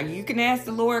 Now, you can ask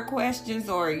the Lord questions,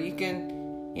 or you can,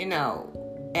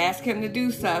 ask Him to do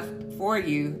stuff for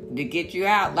you to get you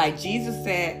out. Like Jesus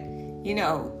said,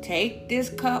 take this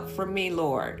cup from me,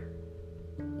 Lord.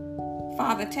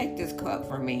 Father, take this cup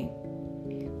from me.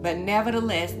 But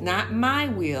nevertheless, not my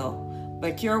will,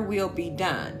 but your will be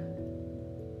done.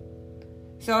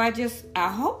 So I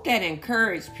hope that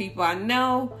encouraged people. I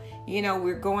know,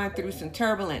 we're going through some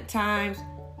turbulent times.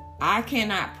 I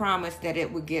cannot promise that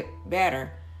it will get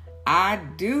better. I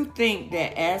do think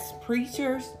that as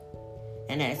preachers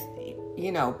and as,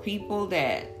 people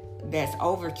that's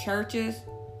over churches,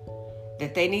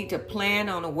 that they need to plan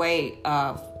on a way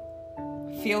of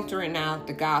filtering out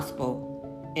the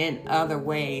gospel in other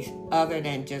ways other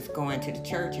than just going to the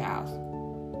church house.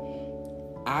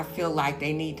 I feel like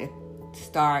they need to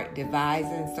start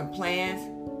devising some plans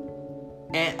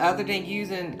And other than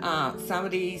using some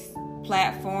of these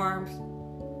platforms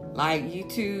like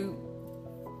YouTube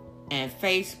and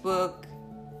Facebook,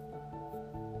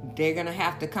 they're going to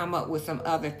have to come up with some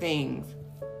other things,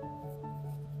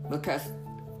 because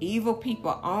evil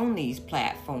people own these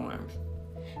platforms.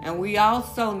 And we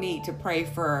also need to pray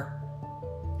for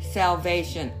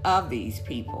salvation of these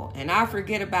people. And I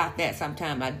forget about that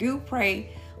sometimes. I do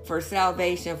pray for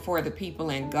salvation for the people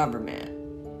in government.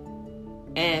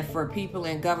 And for people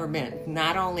in government,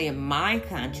 not only in my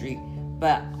country,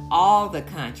 but all the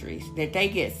countries, that they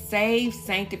get saved,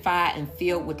 sanctified, and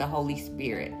filled with the Holy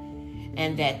Spirit.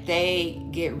 And that they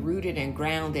get rooted and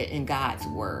grounded in God's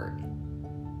word.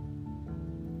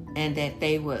 And that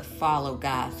they would follow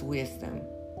God's wisdom.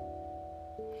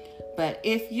 But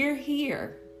if you're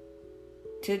here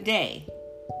today,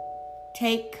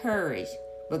 take courage,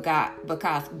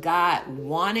 because God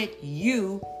wanted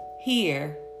you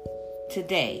here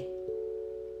today.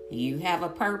 You have a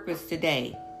purpose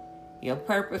today. Your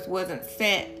purpose wasn't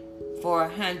set for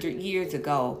 100 years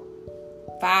ago,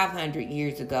 500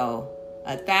 years ago,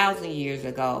 1,000 years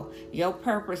ago. Your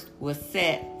purpose was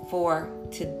set for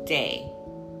today.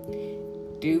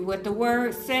 Do what the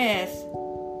word says.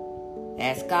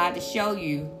 Ask God to show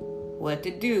you what to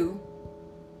do,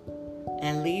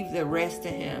 and leave the rest to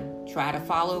Him. Try to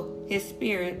follow His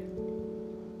Spirit.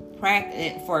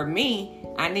 Practice. For me,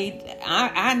 I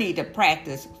need to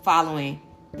practice following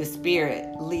the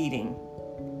Spirit leading,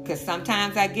 because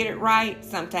sometimes I get it right,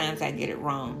 sometimes I get it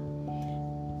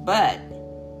wrong. But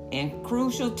in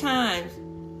crucial times,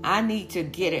 I need to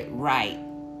get it right.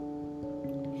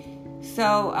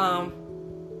 So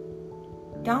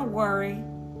don't worry.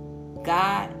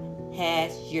 God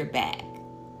has your back.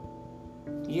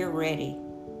 You're ready.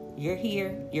 You're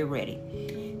here. You're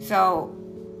ready. So,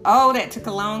 that took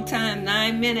a long time,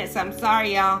 9 minutes. I'm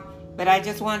sorry, y'all, but I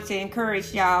just want to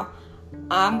encourage y'all.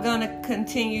 I'm going to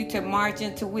continue to march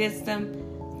into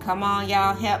wisdom. Come on,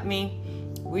 y'all, help me.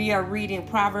 We are reading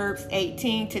Proverbs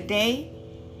 18 today,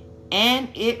 and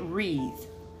it reads,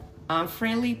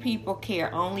 "Unfriendly people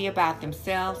care only about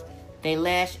themselves. They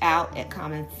lash out at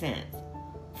common sense.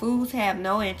 Fools have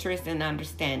no interest in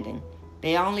understanding.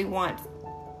 They only want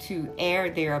to air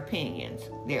their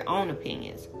own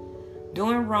opinions.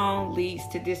 Doing wrong leads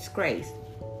to disgrace,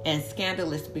 and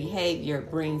scandalous behavior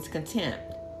brings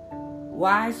contempt.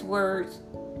 Wise words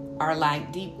are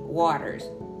like deep waters.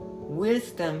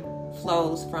 Wisdom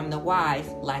flows from the wise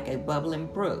like a bubbling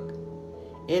brook.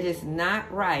 It is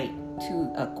not right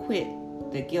to acquit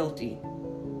the guilty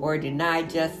or deny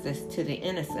justice to the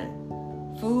innocent.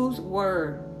 Fools'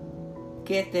 words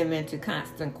get them into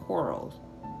constant quarrels.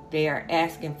 They are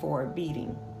asking for a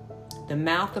beating. The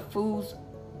mouth of fools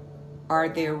are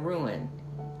their ruin.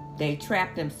 They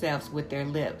trap themselves with their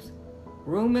lips.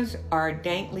 Rumors are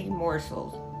dainty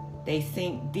morsels. They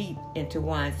sink deep into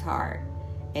one's heart.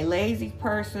 A lazy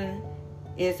person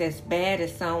is as bad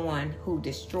as someone who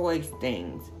destroys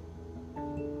things.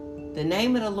 The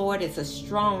name of the Lord is a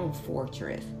strong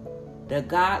fortress. The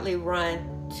godly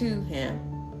run to Him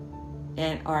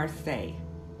and are safe."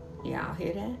 Y'all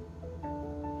hear that?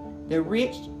 The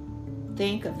rich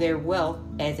think of their wealth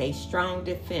as a strong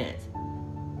defense.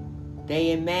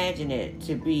 They imagine it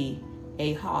to be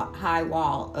a high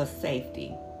wall of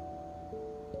safety.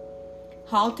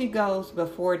 Haughty goes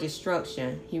before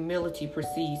destruction. Humility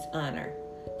precedes honor.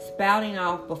 Spouting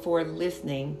off before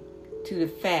listening to the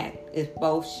fact is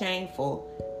both shameful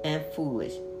and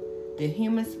foolish. The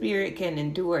human spirit can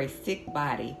endure a sick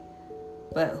body,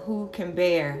 but who can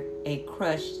bear a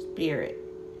crushed spirit?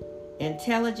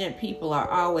 Intelligent people are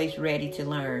always ready to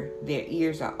learn. Their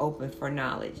ears are open for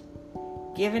knowledge.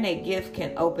 Giving a gift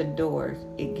can open doors.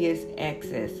 It gives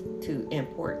access to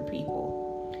important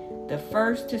people. The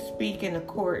first to speak in the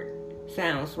court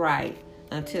sounds right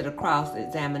until the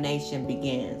cross-examination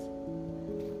begins.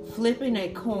 Flipping a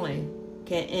coin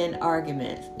can end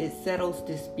arguments. It settles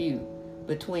dispute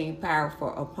between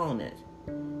powerful opponents.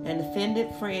 An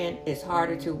offended friend is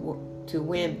harder to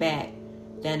win back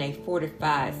than a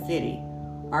fortified city.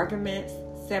 Arguments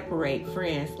separate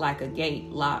friends like a gate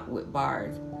locked with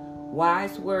bars.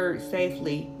 Wise words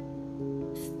safely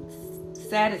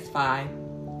satisfy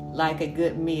like a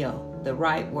good meal. The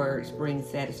right words bring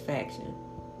satisfaction.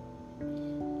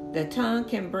 The tongue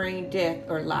can bring death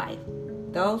or life.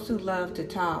 Those who love to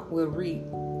talk will reap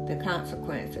the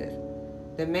consequences.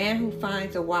 The man who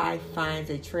finds a wife finds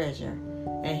a treasure,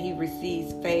 and he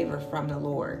receives favor from the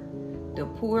Lord. The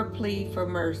poor plead for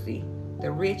mercy.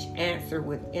 The rich answer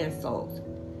with insults.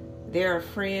 There are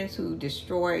friends who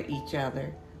destroy each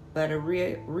other, but a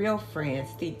real friend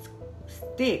sticks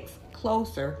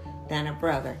closer than a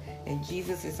brother. And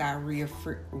Jesus is our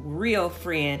real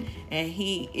friend, and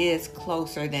he is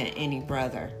closer than any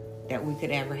brother that we could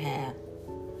ever have.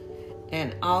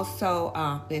 And also,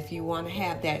 if you want to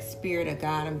have that Spirit of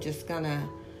God, I'm just going to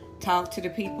talk to the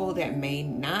people that may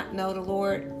not know the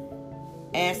Lord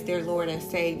as their Lord and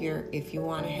Savior. If you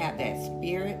want to have that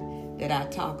Spirit that I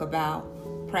talk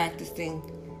about, practicing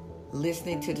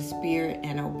listening to the Spirit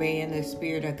and obeying the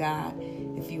Spirit of God,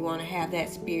 if you want to have that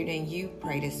Spirit in you,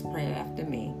 pray this prayer after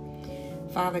me.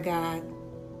 Father God,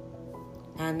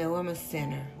 I know I'm a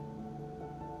sinner,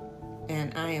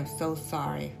 and I am so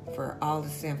sorry for all the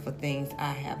sinful things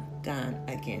I have done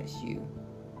against you.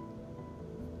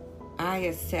 I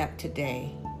accept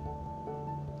today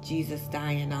Jesus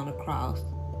dying on the cross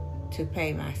to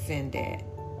pay my sin debt.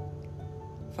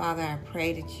 Father, I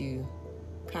pray that you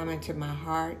come into my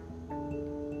heart.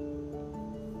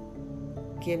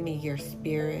 Give me your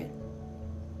Spirit.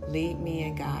 Lead me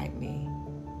and guide me.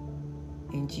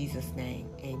 In Jesus' name,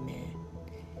 amen.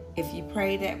 If you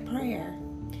pray that prayer,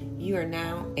 you are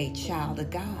now a child of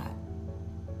God.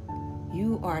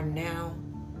 You are now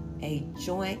a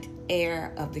joint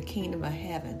heir of the kingdom of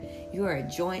heaven. You are a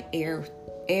joint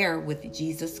heir with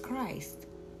Jesus Christ.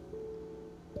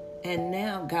 And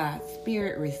now God's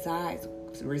Spirit resides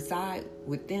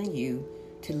within you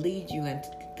to lead you and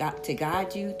to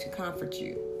guide you, to comfort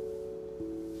you.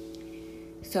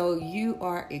 So you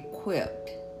are equipped.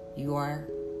 You are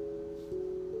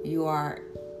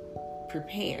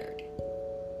prepared.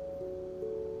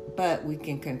 But we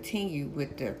can continue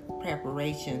with the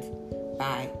preparations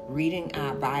by reading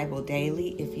our Bible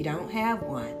daily. If you don't have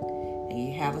one and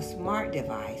you have a smart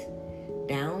device,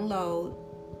 download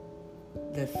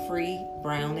the free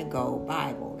Brown and Gold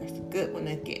Bible. That's a good one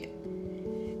to get.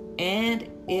 And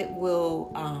it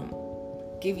will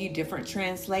give you different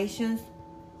translations.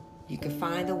 You can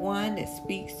find the one that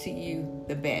speaks to you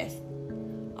the best.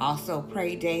 Also,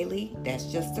 pray daily. That's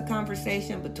just a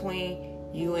conversation between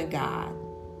you and God.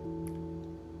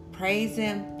 Praise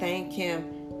Him, thank Him,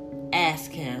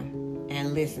 ask Him,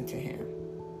 and listen to Him.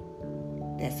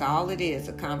 That's all it is,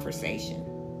 a conversation.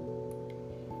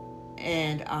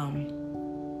 And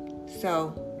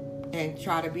and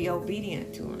try to be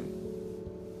obedient to Him.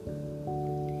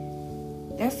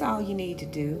 That's all you need to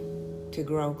do to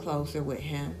grow closer with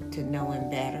Him, to know Him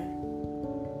better.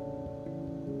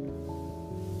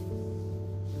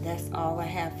 That's all I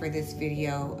have for this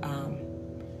video.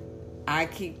 I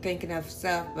keep thinking of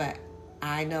stuff, but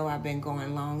I know I've been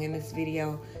going long in this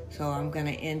video, so I'm going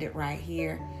to end it right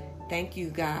here. Thank you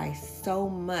guys so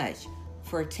much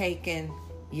for taking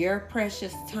your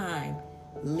precious time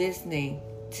listening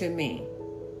to me.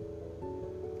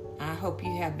 I hope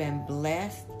you have been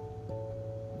blessed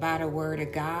by the Word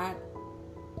of God,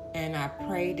 and I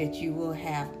pray that you will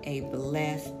have a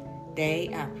blessed day.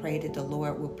 I pray that the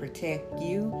Lord will protect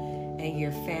you and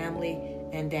your family,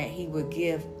 and that He will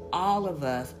give all of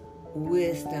us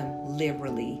wisdom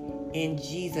liberally. In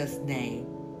Jesus' name,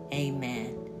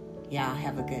 amen. Y'all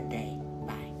have a good day.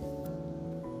 Bye.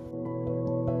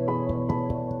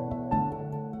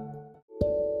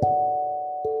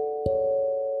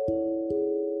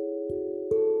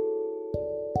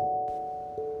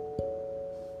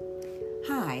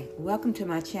 Hi, welcome to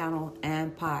my channel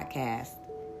and podcast.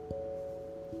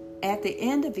 At the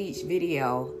end of each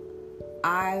video,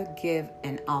 I give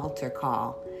an altar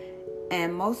call.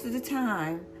 And most of the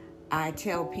time, I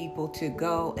tell people to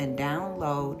go and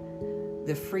download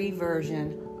the free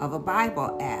version of a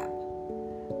Bible app.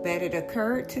 But it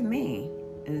occurred to me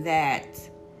that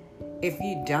if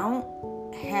you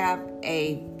don't have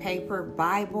a paper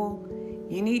Bible,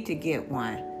 you need to get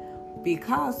one.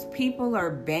 Because people are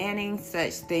banning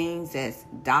such things as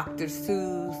Dr.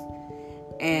 Seuss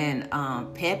and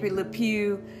Pepe Le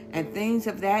Pew and things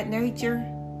of that nature,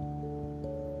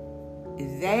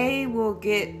 they will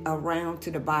get around to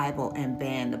the Bible and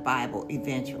ban the Bible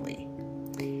eventually.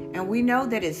 And we know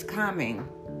that it's coming.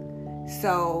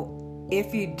 So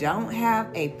if you don't have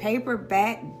a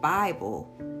paperback Bible,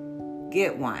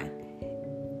 get one.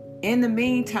 In the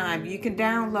meantime, you can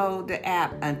download the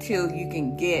app until you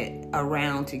can get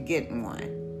around to getting one,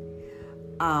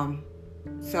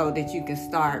 so that you can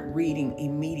start reading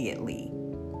immediately.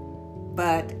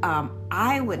 But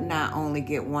I would not only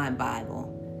get one Bible.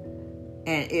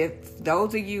 And if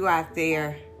those of you out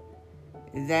there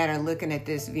that are looking at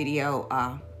this video,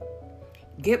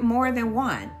 get more than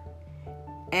one.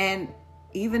 And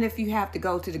even if you have to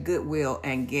go to the Goodwill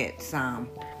and get some,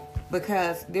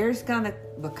 because there's going to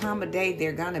become a day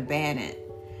they're going to ban it.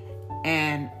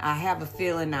 And I have a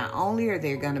feeling not only are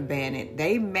they going to ban it,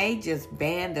 they may just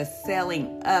ban the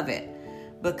selling of it.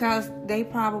 because they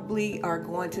probably are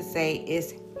going to say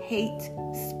it's hate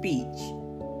speech.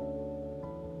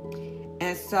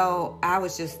 And so I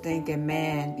was just thinking,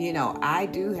 man, I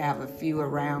do have a few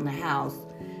around the house,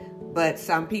 but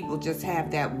some people just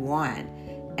have that one.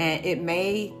 And it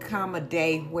may come a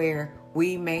day where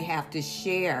we may have to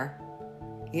share,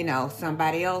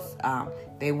 somebody else,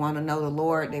 they want to know the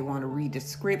Lord, they want to read the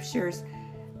scriptures,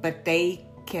 but they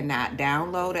cannot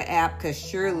download an app because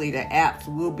surely the apps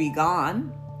will be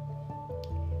gone.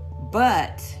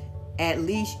 But at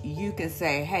least you can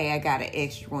say, hey, I got an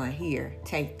extra one here.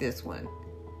 Take this one.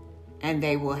 And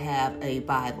they will have a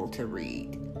Bible to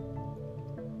read.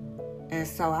 And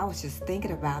so I was just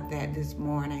thinking about that this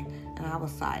morning. And I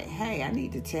was like, hey, I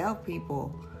need to tell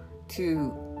people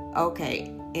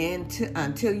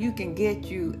until you can get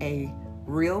you a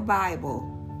real Bible,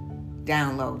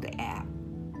 download the app.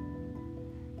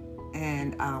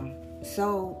 And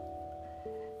so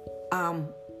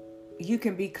you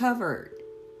can be covered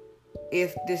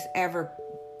if this ever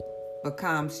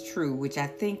becomes true, which I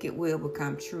think it will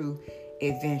become true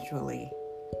eventually.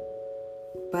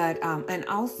 But and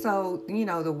also,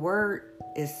 the word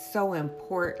is so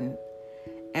important,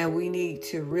 and we need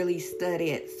to really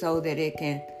study it so that it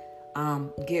can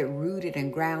get rooted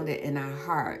and grounded in our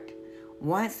heart.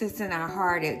 Once it's in our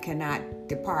heart, it cannot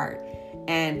depart.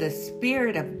 And the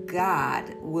Spirit of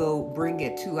God will bring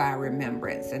it to our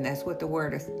remembrance. And that's what the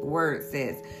word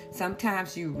says.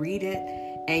 Sometimes you read it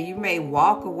and you may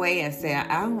walk away and say,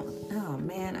 I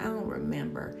don't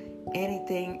remember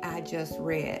anything I just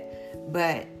read.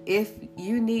 But if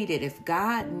you need it, if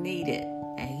God need it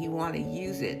and He want to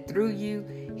use it through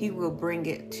you, He will bring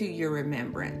it to your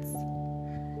remembrance.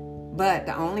 But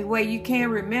the only way you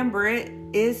can remember it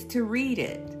is to read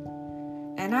it.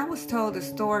 And I was told a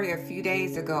story a few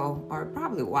days ago, or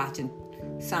probably watching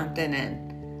something,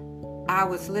 and I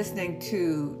was listening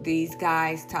to these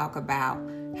guys talk about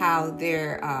how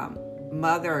their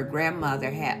mother or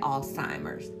grandmother had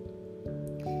Alzheimer's.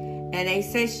 And they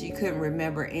said she couldn't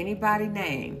remember anybody's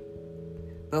name,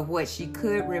 but what she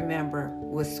could remember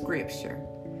was scripture.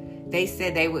 They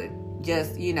said they would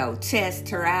just, test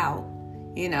her out,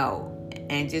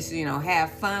 and just,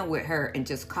 have fun with her and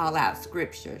just call out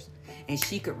scriptures. And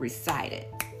she could recite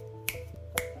it.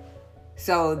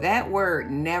 So that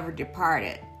word never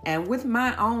departed. And with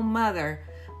my own mother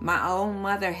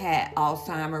had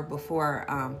Alzheimer's before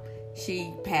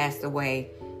she passed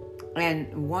away.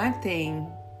 And one thing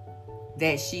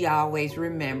that she always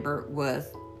remembered was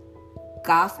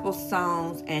gospel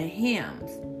songs and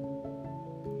hymns.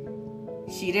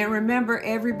 She didn't remember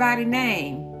everybody's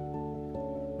name,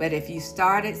 but if you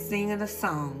started singing a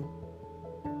song,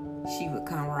 she would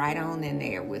come right on in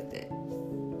there with it.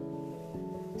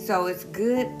 So it's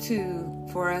good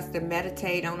for us to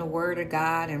meditate on the Word of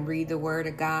God and read the Word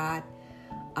of God,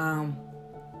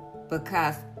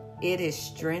 because it is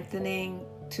strengthening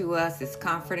to us, it's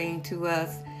comforting to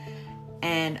us,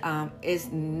 and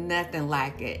it's nothing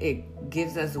like it. It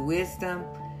gives us wisdom,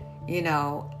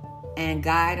 and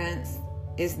guidance.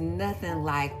 It's nothing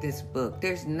like this book.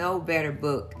 There's no better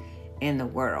book in the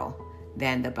world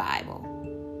than the Bible.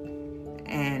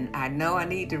 And I know I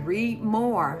need to read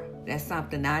more. That's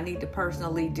something I need to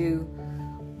personally do.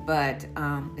 But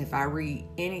if I read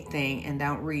anything and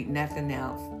don't read nothing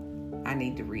else, I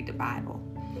need to read the Bible.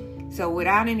 So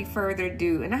without any further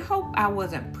ado, and I hope I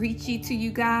wasn't preachy to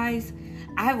you guys.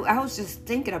 I was just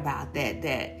thinking about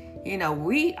that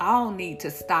we all need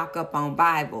to stock up on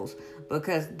Bibles,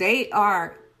 because they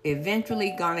are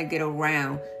eventually going to get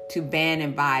around to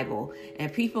banning Bible.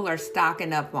 And people are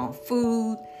stocking up on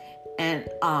food.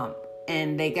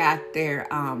 And they got their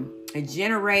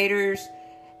generators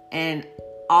and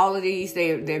all of these.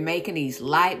 They're making these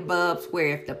light bulbs where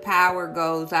if the power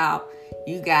goes out,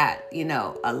 you got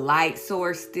a light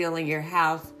source still in your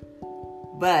house.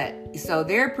 But so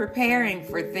they're preparing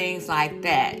for things like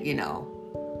that,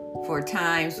 for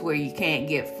times where you can't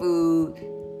get food,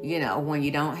 when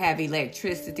you don't have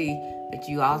electricity. But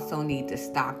you also need to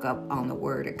stock up on the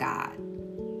Word of God.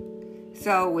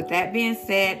 So with that being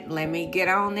said, let me get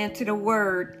on into the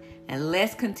Word, and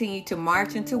let's continue to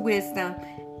march into wisdom,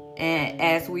 and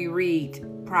as we read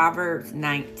Proverbs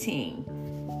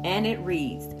 19. And it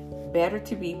reads, better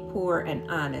to be poor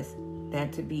and honest than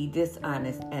to be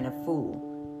dishonest and a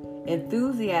fool.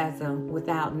 Enthusiasm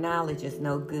without knowledge is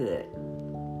no good.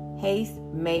 Haste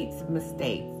makes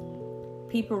mistakes.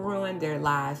 People ruin their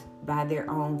lives by their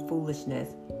own foolishness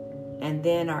and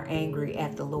then are angry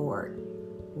at the Lord.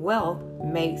 Wealth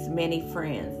makes many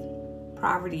friends.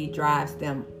 Poverty drives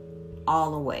them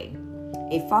all away.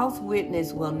 A false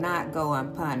witness will not go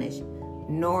unpunished,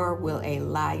 nor will a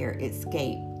liar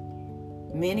escape.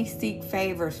 Many seek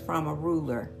favors from a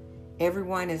ruler.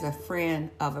 Everyone is a friend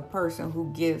of a person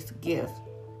who gives gifts.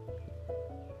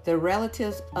 The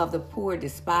relatives of the poor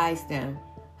despise them.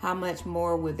 How much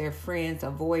more will their friends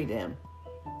avoid them?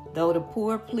 Though the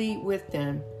poor plead with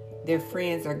them, their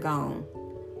friends are gone.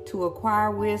 To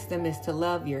acquire wisdom is to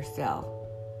love yourself.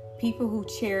 People who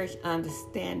cherish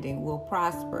understanding will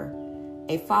prosper.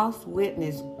 A false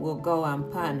witness will go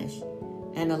unpunished,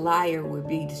 and a liar will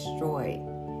be destroyed.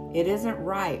 It isn't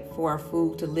right for a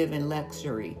fool to live in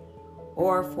luxury,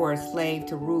 or for a slave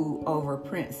to rule over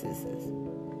princesses.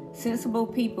 Sensible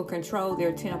people control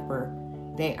their temper.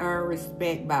 They earn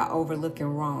respect by overlooking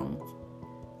wrongs.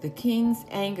 The king's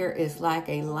anger is like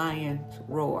a lion's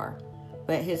roar,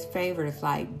 but his favor is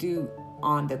like dew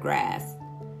on the grass.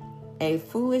 A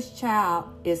foolish child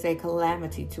is a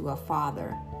calamity to a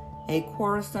father. A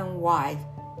quarrelsome wife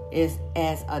is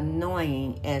as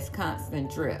annoying as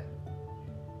constant drip.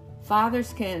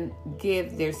 Fathers can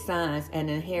give their sons an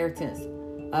inheritance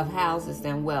of houses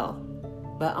and wealth,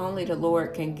 but only the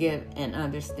Lord can give an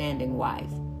understanding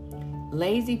wife.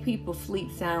 Lazy people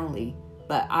sleep soundly,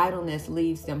 but idleness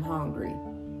leaves them hungry.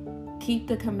 Keep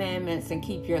the commandments and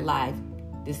keep your life.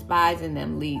 Despising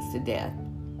them leads to death.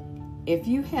 If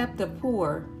you help the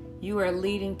poor, you are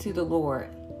leading to the Lord,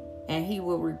 and he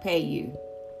will repay you.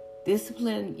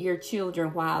 Discipline your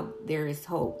children while there is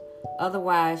hope.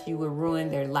 Otherwise, you will ruin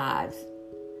their lives.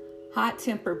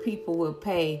 Hot-tempered people will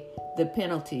pay the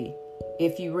penalty.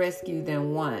 If you rescue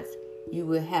them once, you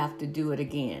will have to do it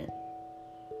again.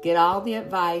 Get all the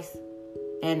advice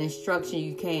and instruction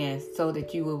you can so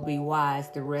that you will be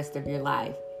wise the rest of your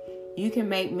life. You can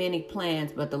make many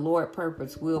plans, but the Lord's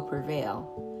purpose will prevail.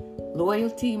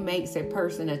 Loyalty makes a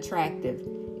person attractive.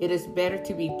 It is better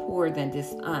to be poor than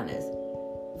dishonest.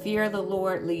 Fear of the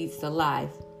Lord leads to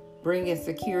life, bringing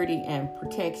security and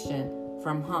protection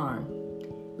from harm.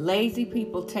 Lazy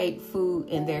people take food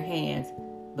in their hands,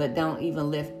 but don't even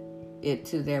lift it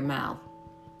to their mouth.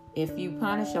 If you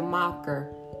punish a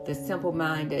mocker, the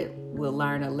simple-minded will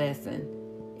learn a lesson.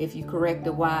 If you correct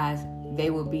the wise, they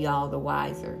will be all the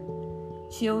wiser.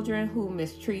 Children who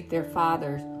mistreat their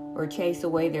fathers or chase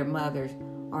away their mothers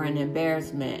are an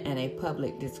embarrassment and a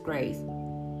public disgrace.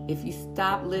 If you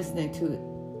stop listening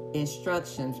to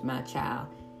instructions, my child,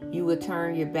 you will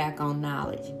turn your back on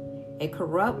knowledge. A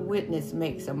corrupt witness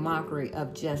makes a mockery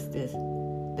of justice.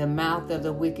 The mouth of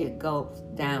the wicked gulps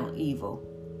down evil.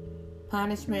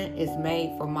 Punishment is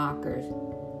made for mockers,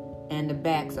 and the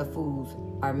backs of fools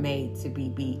are made to be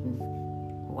beaten.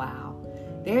 Wow.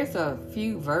 There's a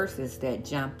few verses that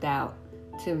jumped out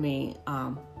to me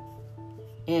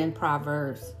in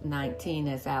Proverbs 19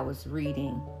 as I was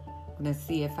reading. I'm going to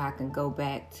see if I can go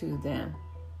back to them.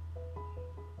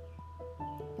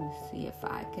 Let's see if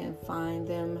I can find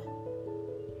them.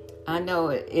 I know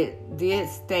it did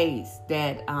state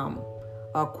that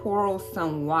a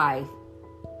quarrelsome wife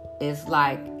is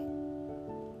like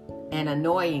an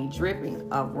annoying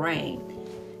dripping of rain.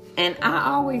 And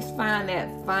I always find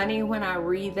that funny when I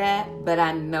read that, but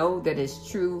I know that it's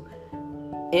true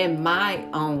in my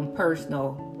own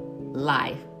personal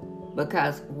life.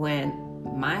 Because when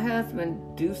my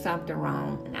husband do something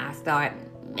wrong and I start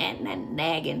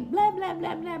nagging, blah, blah,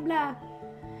 blah, blah, blah,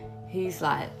 he's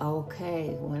like,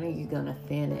 okay, when are you going to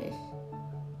finish?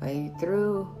 Are you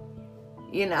through?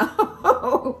 You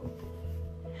know?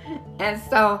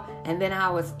 And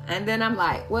then I'm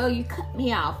like, well, you cut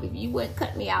me off. If you wouldn't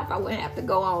cut me off, I wouldn't have to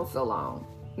go on so long.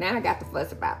 Now I got to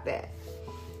fuss about that.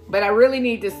 But I really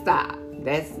need to stop.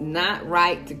 That's not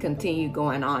right to continue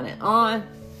going on and on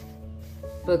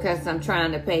because I'm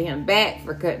trying to pay him back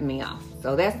for cutting me off.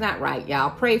 So that's not right,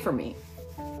 y'all. Pray for me.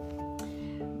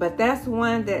 But that's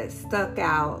one that stuck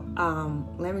out.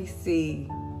 Let me see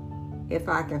if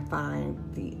I can find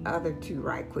the other two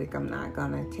right quick. I'm not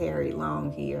going to tarry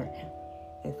long here.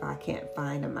 If I can't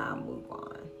find them, I'll move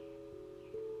on.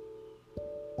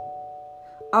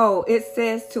 Oh, it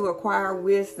says to acquire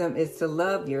wisdom is to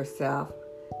love yourself.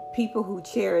 People who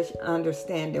cherish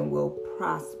understanding will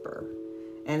prosper.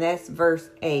 And that's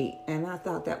verse 8. And I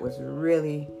thought that was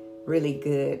really, really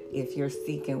good. If you're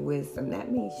seeking wisdom,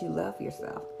 that means you love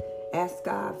yourself. Ask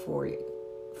God for it,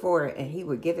 and he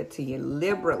would give it to you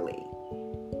liberally.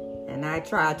 And I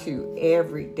try to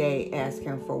every day ask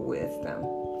him for wisdom.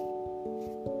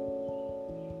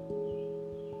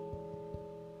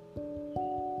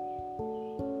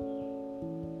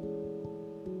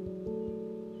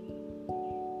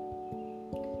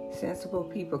 Sensible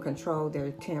people control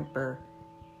their temper.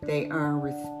 They earn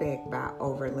respect by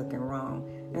overlooking wrong.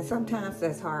 And sometimes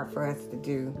that's hard for us to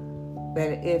do.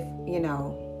 But if,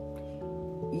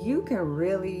 you can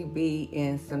really be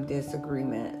in some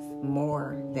disagreements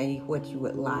more than what you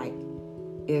would like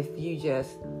if you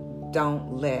just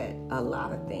don't let a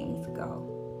lot of things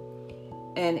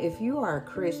go. And if you are a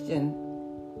Christian,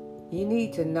 you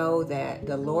need to know that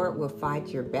the Lord will fight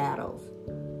your battles.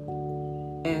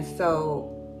 And so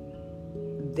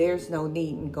there's no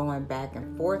need in going back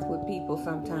and forth with people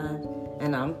sometimes.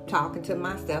 And I'm talking to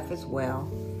myself as well.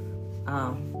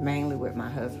 Mainly with my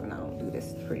husband. I don't do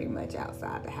this pretty much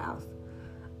outside the house.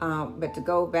 But to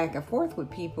go back and forth with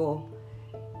people,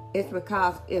 it's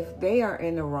because if they are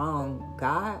in the wrong,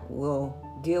 God will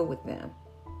deal with them.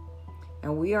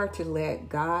 And we are to let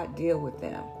God deal with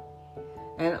them.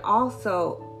 And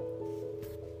also,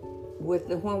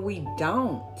 when we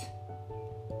don't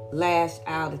lash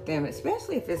out at them,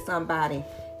 especially if it's somebody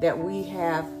that we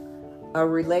have a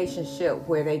relationship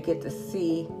where they get to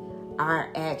see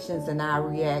our actions and our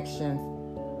reactions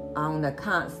on a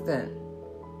constant,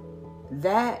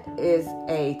 that is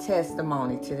a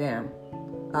testimony to them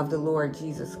of the Lord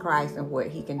Jesus Christ and what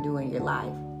he can do in your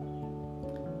life.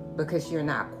 Because you're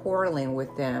not quarreling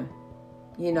with them.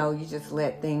 You know, you just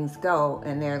let things go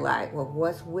and they're like, well,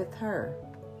 what's with her?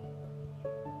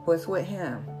 What's with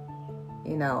him?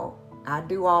 You know, I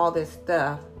do all this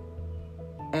stuff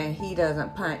and he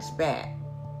doesn't punch back.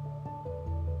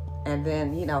 And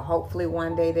then, you know, hopefully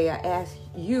one day they'll ask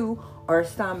you or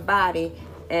somebody,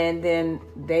 and then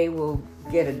they will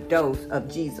get a dose of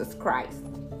Jesus Christ.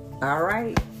 All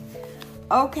right?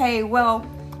 Okay, well,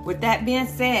 with that being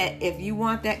said, if you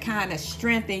want that kind of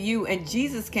strength in you, and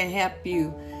Jesus can help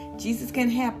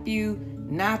you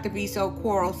not to be so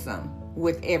quarrelsome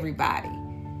with everybody.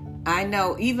 I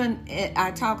know, even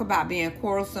I talk about being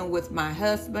quarrelsome with my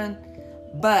husband,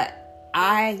 but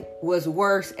I was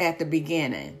worse at the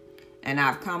beginning. And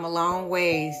I've come a long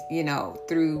ways, you know,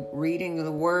 through reading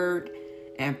the word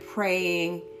and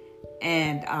praying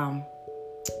and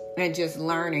just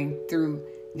learning through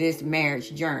this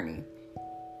marriage journey.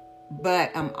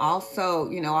 But I'm also,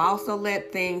 you know, I also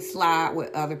let things slide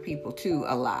with other people too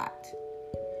a lot.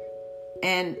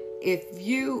 And if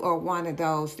you are one of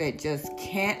those that just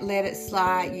can't let it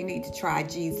slide, you need to try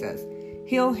Jesus.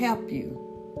 He'll help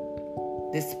you.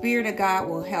 The Spirit of God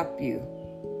will help you.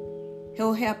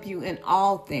 He'll help you in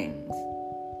all things.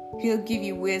 He'll give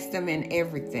you wisdom in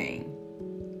everything.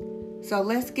 So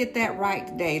let's get that right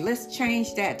today. Let's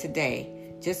change that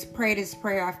today. Just pray this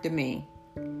prayer after me.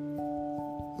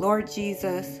 Lord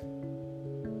Jesus,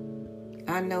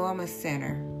 I know I'm a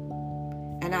sinner.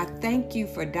 And I thank you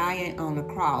for dying on the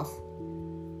cross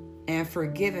and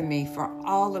forgiving me for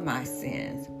all of my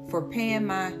sins, for paying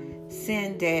my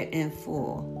sin debt in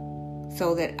full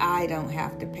so that I don't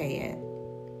have to pay it.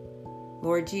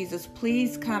 Lord Jesus,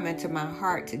 please come into my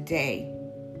heart today.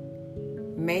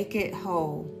 Make it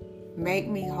whole. Make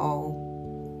me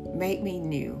whole. Make me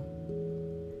new.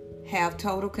 Have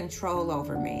total control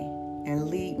over me and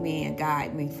lead me and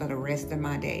guide me for the rest of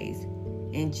my days.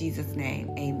 In Jesus' name,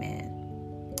 amen.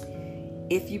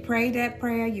 If you prayed that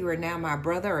prayer, you are now my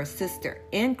brother or sister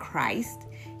in Christ.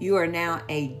 You are now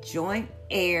a joint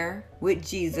heir with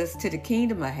Jesus to the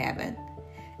kingdom of heaven.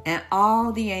 And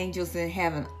all the angels in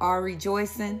heaven are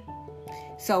rejoicing.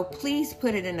 So please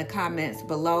put it in the comments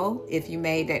below if you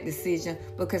made that decision,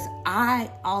 because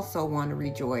I also want to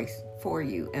rejoice for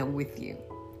you and with you.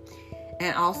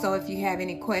 And also, if you have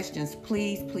any questions,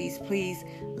 please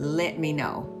let me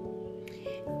know.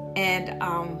 And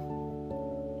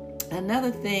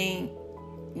another thing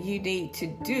you need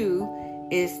to do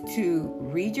is to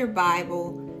read your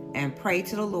Bible and pray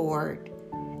to the Lord.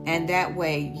 And that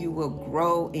way you will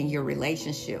grow in your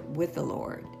relationship with the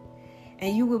Lord.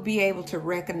 And you will be able to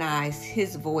recognize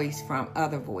his voice from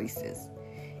other voices.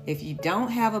 If you don't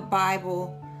have a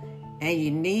Bible, and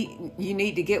you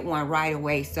need to get one right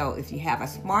away. So if you have a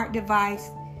smart device,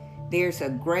 there's a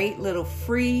great little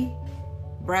free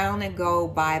Brown and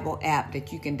Gold Bible app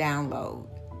that you can download.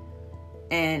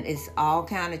 And it's all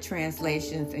kind of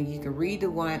translations, and you can read the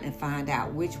one and find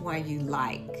out which one you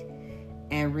like.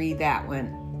 And read that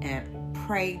one and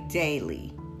pray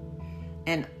daily.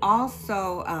 And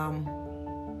also,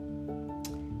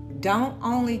 don't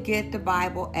only get the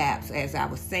Bible apps, as I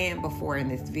was saying before in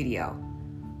this video.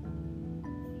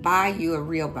 Buy you a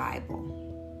real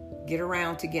Bible. Get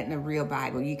around to getting a real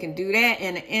Bible. You can do that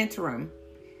in the interim.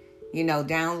 You know,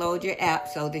 download your app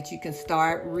so that you can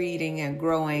start reading and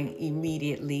growing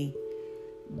immediately.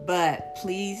 But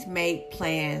please make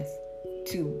plans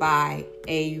to buy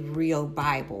a real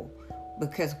Bible,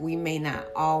 because we may not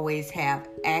always have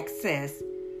access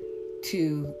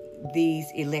to these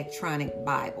electronic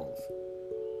Bibles.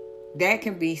 That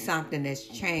can be something that's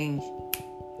changed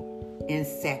in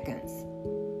seconds.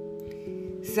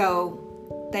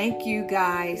 So thank you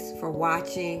guys for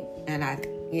watching. And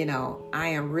I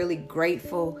am really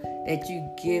grateful that you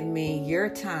give me your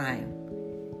time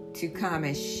to come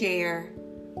and share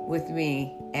with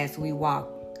me as we walk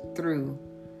through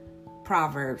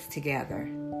Proverbs together.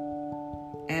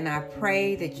 And I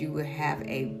pray that you will have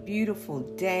a beautiful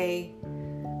day.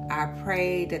 I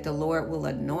pray that the Lord will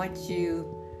anoint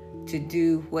you to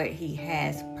do what He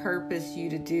has purposed you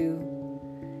to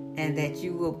do, and that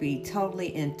you will be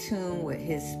totally in tune with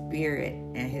His Spirit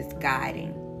and His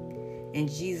guiding. In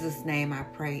Jesus' name I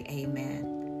pray,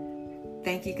 amen.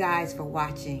 Thank you guys for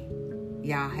watching.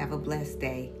 Y'all have a blessed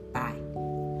day. Bye.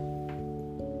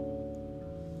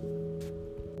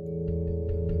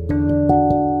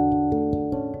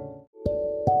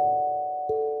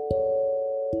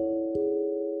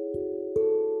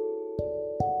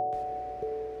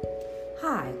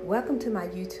 Hi, welcome to my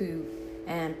YouTube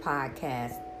and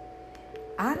podcast.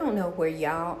 I don't know where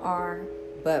y'all are,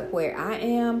 but where I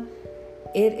am,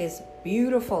 it is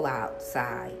beautiful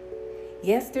outside.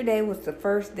 Yesterday was the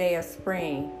first day of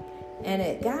spring, and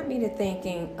it got me to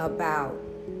thinking about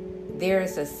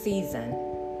there's a season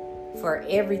for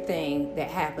everything that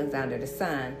happens under the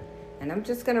sun. And I'm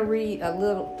just going to read a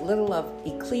little of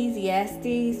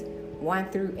Ecclesiastes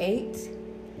 1-8.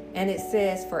 And it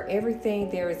says, for everything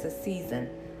there is a season,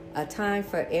 a time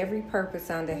for every purpose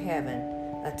under heaven,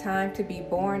 a time to be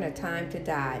born, a time to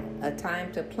die, a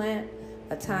time to plant,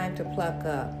 a time to pluck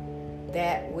up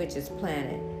that which is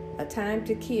planted, a time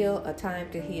to kill, a time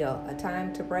to heal, a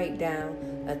time to break down,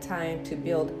 a time to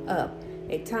build up,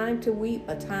 a time to weep,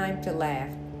 a time to laugh,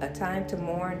 a time to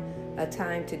mourn, a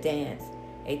time to dance,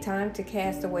 a time to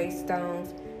cast away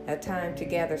stones, a time to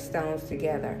gather stones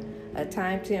together, a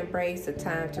time to embrace, a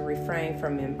time to refrain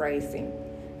from embracing,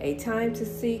 a time to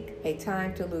seek, a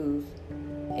time to lose,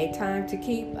 a time to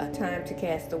keep, a time to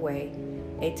cast away,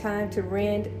 a time to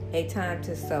rend, a time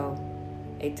to sow,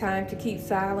 a time to keep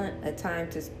silent, a time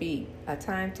to speak, a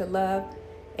time to love,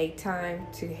 a time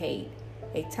to hate,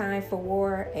 a time for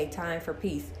war, a time for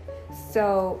peace.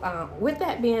 So with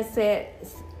that being said,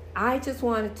 I just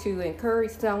wanted to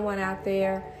encourage someone out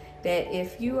there that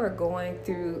if you are going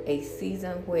through a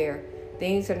season where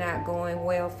things are not going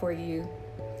well for you,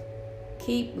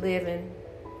 keep living,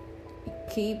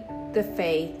 keep the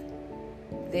faith.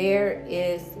 There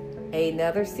is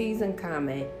another season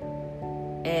coming,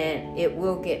 and it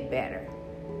will get better.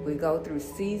 We go through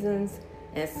seasons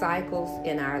and cycles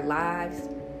in our lives,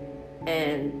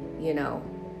 and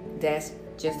that's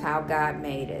just how God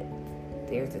made it.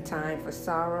 There's a time for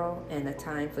sorrow and a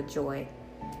time for joy.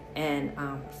 And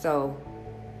so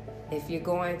if you're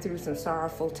going through some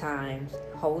sorrowful times,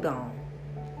 hold on.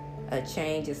 A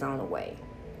change is on the way.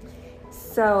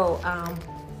 So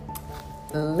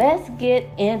let's get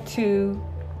into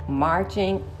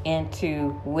marching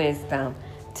into wisdom.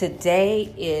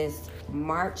 Today is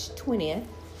March 20th,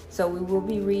 so we will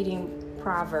be reading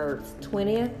Proverbs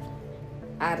 20th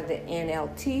out of the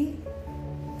NLT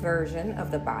version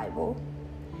of the Bible.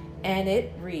 And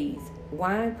it reads,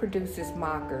 wine produces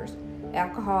mockers,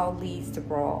 alcohol leads to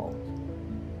brawls.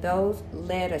 Those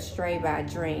led astray by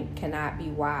drink cannot be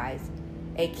wise.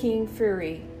 A king's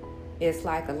fury is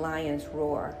like a lion's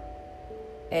roar.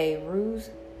 A ruse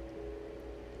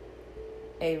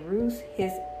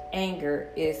his anger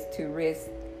is to risk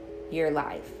your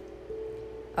life.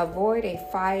 Avoid a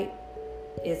fight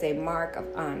is a mark of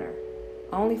honor.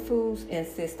 Only fools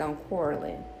insist on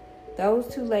quarreling.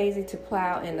 Those too lazy to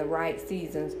plow in the right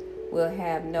seasons will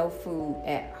have no food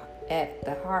at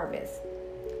the harvest.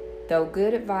 Though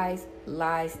good advice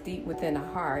lies deep within a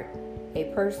heart, a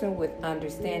person with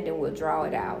understanding will draw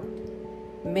it out.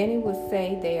 Many will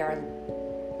say they are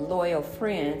loyal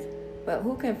friends, but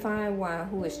who can find one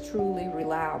who is truly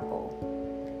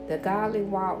reliable? The godly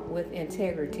walk with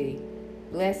integrity.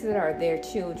 Blessed are their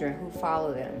children who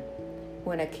follow them.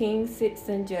 When a king sits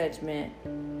in judgment,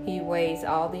 he weighs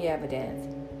all the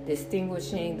evidence,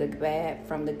 distinguishing the bad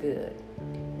from the good.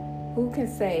 Who can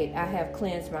say, I have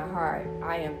cleansed my heart,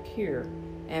 I am pure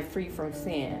and free from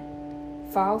sin?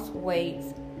 False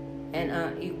weights and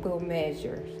unequal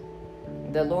measures.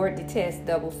 The Lord detests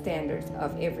double standards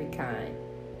of every kind.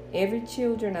 Every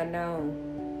children are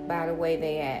known by the way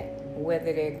they act,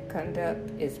 whether their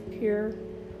conduct is pure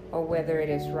or whether it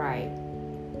is right.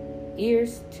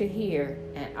 Ears to hear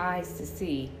and eyes to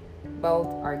see, both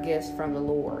are gifts from the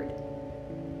Lord.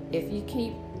 If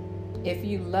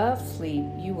you love sleep,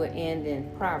 you will end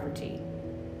in poverty.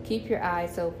 Keep your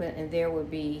eyes open and there will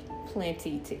be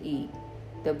plenty to eat.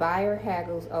 The buyer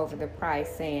haggles over the price,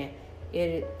 saying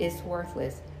it is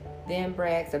worthless, then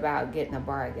brags about getting a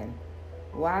bargain.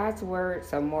 Wise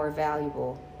words are more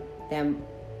valuable than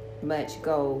much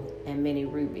gold and many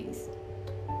rubies.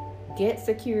 Get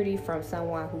security from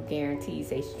someone who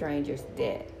guarantees a stranger's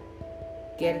debt.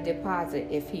 Get a deposit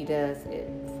if he does it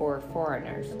for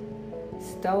foreigners.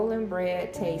 Stolen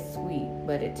bread tastes sweet,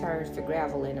 but it turns to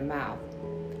gravel in the mouth.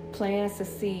 Plans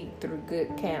succeed through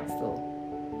good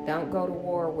counsel. Don't go to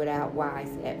war without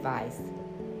wise advice.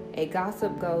 A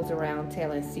gossip goes around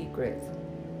telling secrets,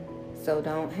 so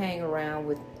don't hang around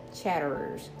with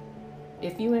chatterers.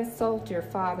 If you insult your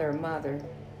father or mother,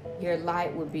 your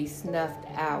light will be snuffed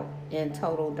out in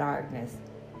total darkness.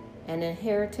 An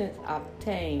inheritance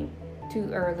obtained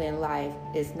too early in life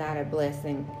is not a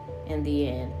blessing in the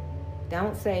end.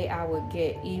 Don't say, I will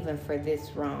get even for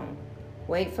this wrong.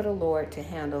 Wait for the Lord to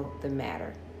handle the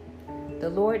matter. The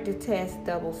Lord detests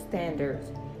double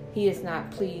standards. He is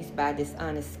not pleased by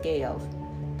dishonest scales.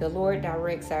 The Lord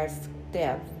directs our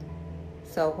steps,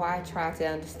 so why try to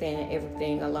understand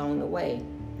everything along the way?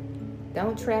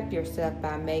 Don't trap yourself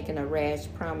by making a rash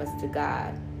promise to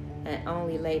God and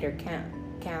only later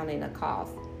counting the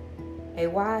cost. A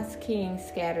wise king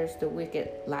scatters the wicked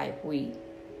like wheat,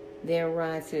 then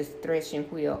runs his threshing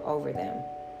wheel over them.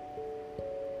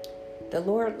 The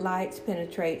Lord lights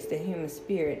penetrates the human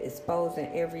spirit,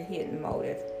 exposing every hidden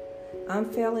motive.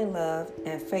 Unfailing love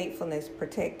and faithfulness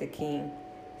protect the king.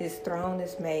 His throne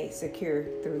is made secure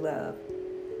through love.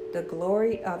 The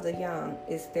glory of the young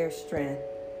is their strength.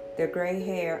 The gray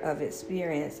hair of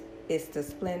experience is the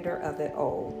splendor of the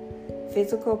old.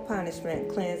 Physical punishment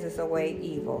cleanses away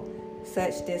evil.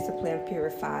 Such discipline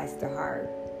purifies the heart.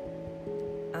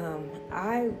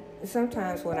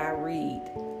 Sometimes when I read,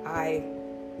 I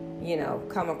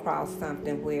come across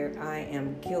something where I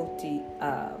am guilty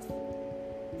of.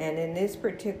 And in this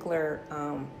particular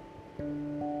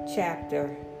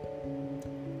chapter,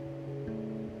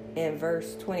 in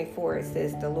verse 24, it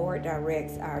says, the Lord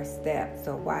directs our steps,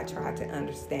 so why try to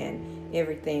understand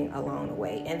everything along the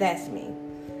way? And that's me.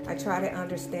 I try to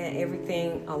understand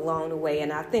everything along the way,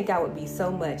 and I think I would be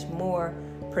so much more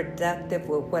productive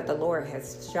with what the Lord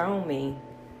has shown me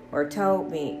or told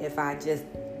me if I just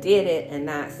did it and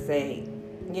not say,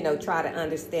 try to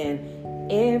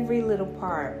understand every little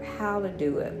part, how to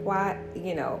do it, why,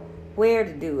 where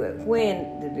to do it,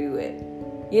 when to do it,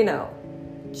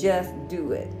 just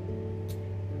do it.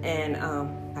 And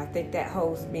I think that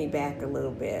holds me back a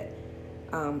little bit.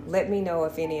 Let me know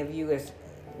if any of you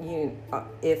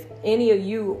if any of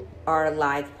you are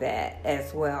like that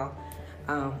as well.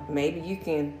 Maybe you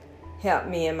can help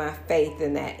me in my faith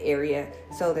in that area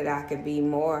so that I can be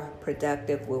more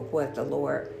productive with what the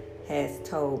Lord has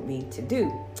told me to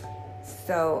do.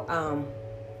 So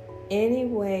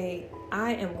anyway,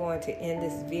 I am going to end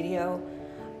this video.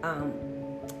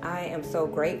 I am so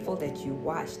grateful that you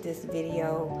watched this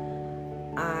video.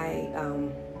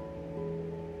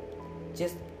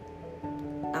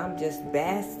 I'm just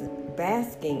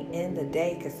basking in the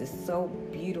day because it's so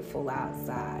beautiful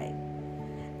outside.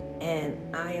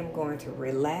 And I am going to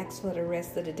relax for the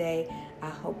rest of the day. I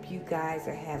hope you guys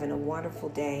are having a wonderful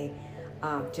day.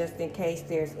 Just in case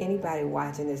there's anybody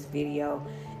watching this video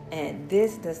and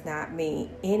this does not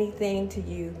mean anything to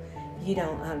you, you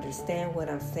don't understand what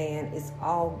I'm saying, it's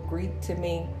all Greek to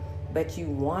me, but you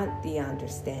want the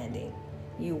understanding.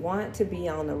 You want to be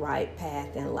on the right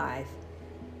path in life.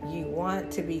 You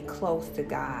want to be close to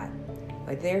God.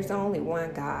 But there's only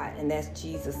one God, and that's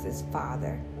Jesus'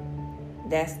 Father.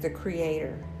 That's the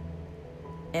Creator.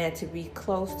 And to be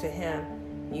close to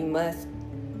Him, you must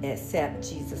accept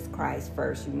Jesus Christ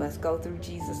first. You must go through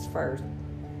Jesus first.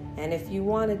 And if you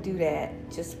want to do that,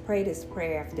 just pray this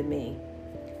prayer after me.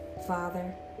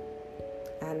 Father,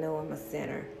 I know I'm a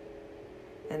sinner,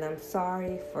 and I'm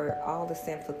sorry for all the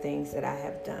sinful things that I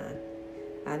have done.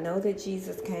 I know that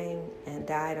Jesus came and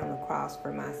died on the cross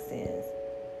for my sins.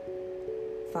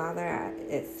 Father, I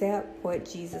accept what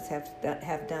Jesus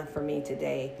have done for me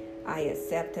today. I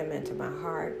accept Him into my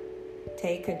heart.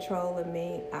 Take control of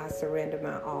me. I surrender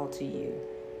my all to you.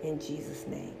 In Jesus'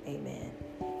 name, amen.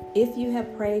 If you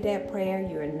have prayed that prayer,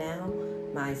 you are now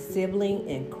my sibling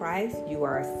in Christ. You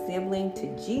are a sibling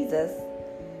to Jesus,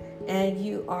 and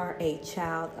you are a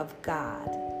child of God.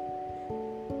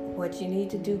 What you need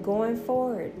to do going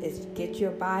forward is get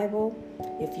your Bible.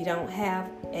 If you don't have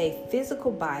a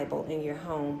physical Bible in your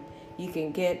home, you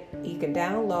can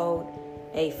download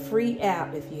a free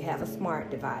app if you have a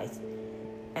smart device.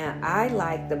 And I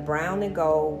like the Brown and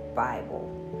Gold Bible.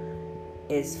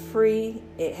 It's free.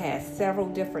 It has several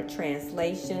different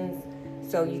translations,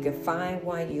 so you can find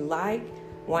one you like.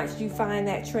 Once you find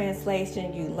that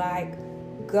translation you like,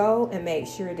 go and make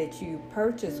sure that you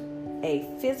purchase a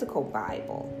physical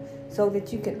Bible so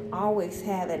that you can always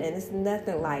have it. And it's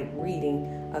nothing like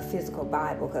reading a physical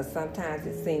Bible, because sometimes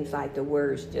it seems like the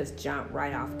words just jump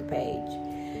right off the page.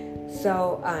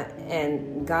 So,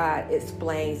 and God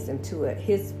explains them to it.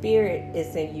 His Spirit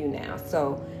is in you now.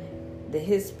 So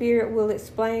His Spirit will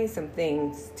explain some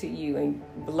things to you and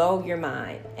blow your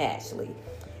mind, actually.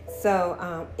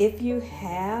 So if you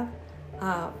have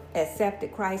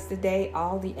accepted Christ today,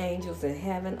 all the angels in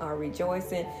heaven are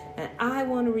rejoicing, and I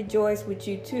want to rejoice with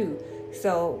you too.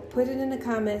 So put it in the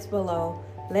comments below.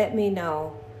 Let me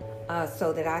know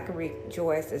so that I can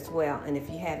rejoice as well. And if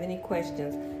you have any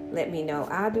questions, let me know.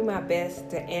 I'll do my best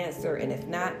to answer, and if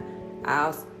not,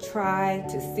 I'll try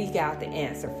to seek out the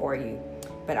answer for you.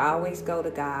 But always go to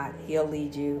God. He'll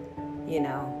lead you.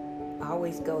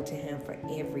 Always go to Him for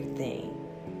everything.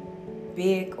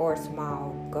 Big or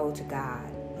small, go to God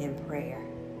in prayer,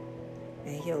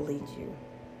 and He'll lead you.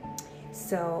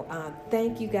 So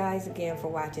thank you guys again for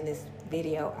watching this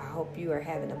video. I hope you are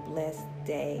having a blessed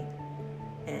day,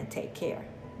 and take care.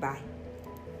 Bye.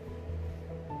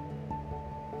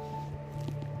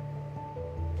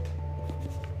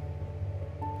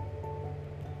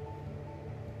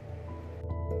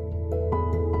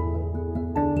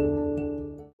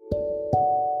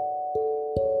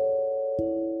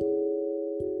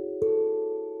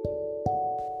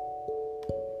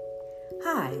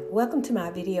 Hi, welcome to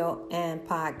my video and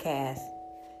podcast.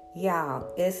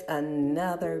 Y'all, it's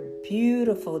another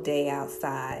beautiful day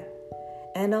outside.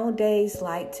 And on days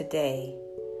like today,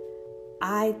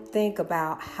 I think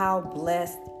about how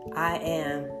blessed I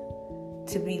am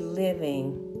to be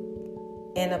living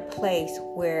in a place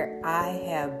where I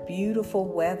have beautiful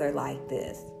weather like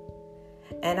this.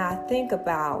 And I think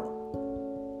about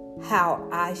how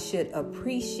I should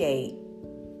appreciate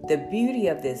the beauty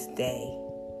of this day,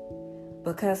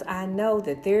 because I know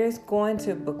that there's going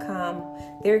to come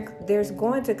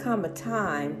a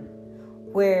time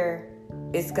where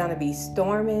it's going to be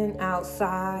storming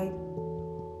outside,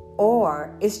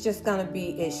 or it's just going to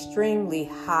be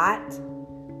extremely hot,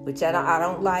 which I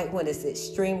don't like when it's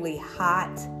extremely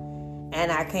hot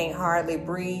and I can't hardly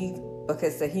breathe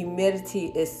because the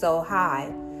humidity is so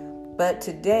high. But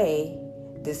today,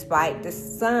 despite the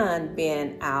sun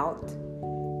being out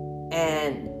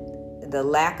and the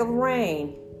lack of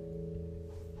rain,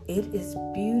 it is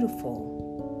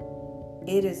beautiful.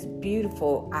 It is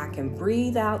beautiful. I can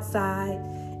breathe outside.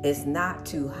 It's not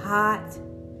too hot.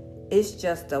 It's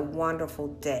just a wonderful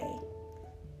day.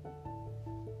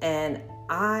 And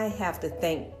I have to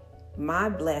thank my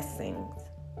blessings.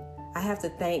 I have to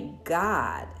thank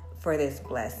God for this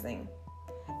blessing.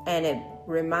 And it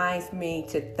reminds me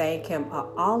to thank Him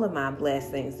for all of my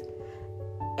blessings.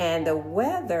 And the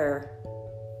weather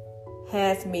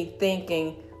has me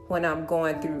thinking when I'm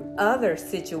going through other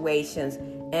situations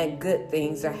and good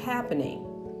things are happening,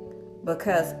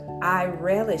 because I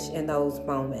relish in those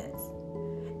moments.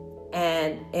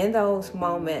 And in those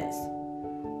moments,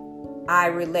 I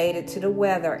relate it to the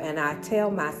weather, and I tell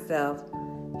myself,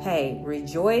 hey,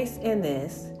 rejoice in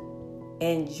this,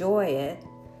 enjoy it,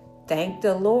 thank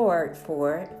the Lord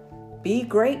for it, be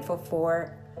grateful for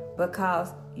it,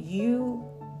 because you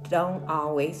don't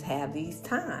always have these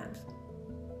times.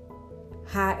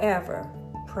 However,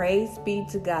 praise be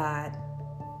to God,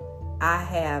 I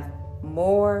have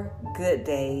more good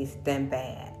days than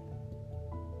bad.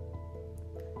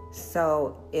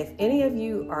 So if any of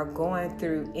you are going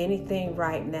through anything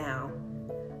right now,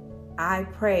 I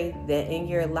pray that in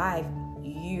your life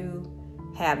you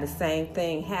have the same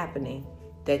thing happening,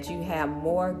 that you have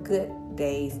more good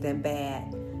days than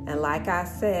bad. And like I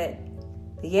said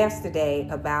yesterday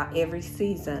about every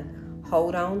season,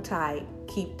 hold on tight,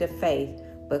 keep the faith,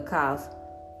 because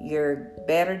your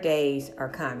better days are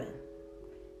coming.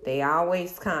 They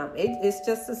always come. It's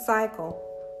just a cycle.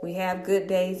 We have good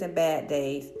days and bad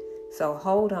days. So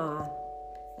hold on.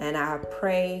 And I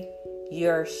pray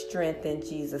your strength in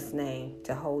Jesus' name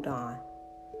to hold on.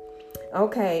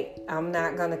 Okay, I'm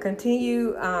not going to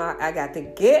continue. I got to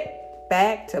get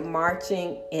back to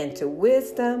marching into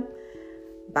wisdom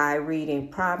by reading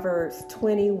Proverbs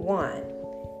 21.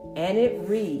 And it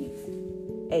reads,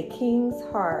 a king's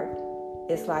heart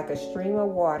is like a stream of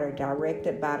water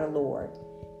directed by the Lord.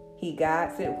 He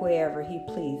guides it wherever He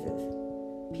pleases.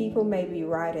 People may be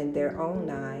right in their own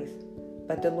eyes,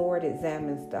 but the Lord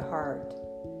examines the heart.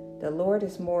 The Lord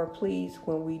is more pleased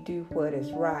when we do what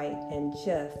is right and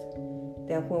just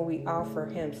than when we offer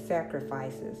Him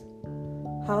sacrifices.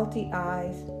 Haughty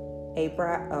eyes, a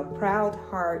proud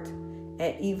heart,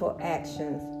 and evil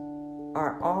actions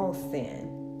are all sin.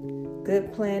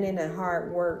 Good planning and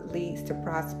hard work leads to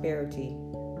prosperity,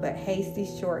 but hasty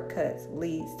shortcuts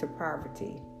leads to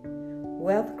poverty.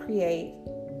 Wealth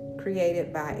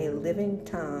created by a living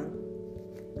tongue.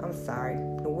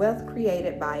 The wealth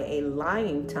created by a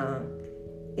lying tongue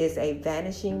is a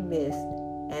vanishing mist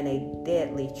and a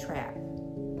deadly trap.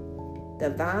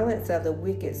 The violence of the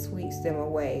wicked sweeps them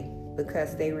away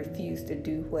because they refuse to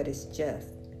do what is just.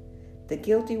 The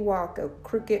guilty walk a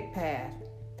crooked path,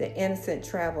 the innocent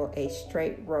travel a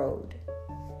straight road.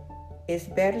 It's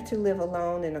better to live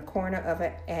alone in a corner of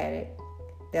an attic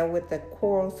than with a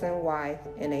quarrelsome wife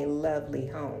in a lovely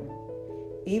home.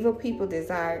 Evil people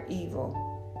desire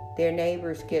evil. Their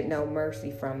neighbors get no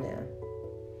mercy from them.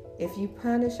 If you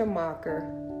punish a mocker,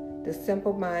 the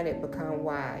simple-minded become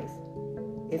wise.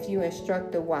 If you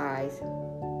instruct the wise,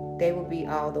 they will be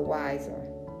all the wiser.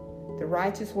 The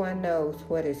righteous one knows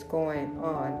what is going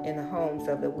on in the homes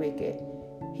of the wicked.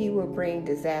 He will bring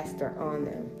disaster on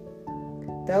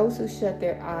them. Those who shut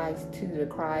their eyes to the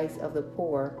cries of the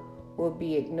poor will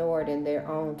be ignored in their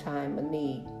own time of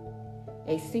need.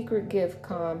 A secret gift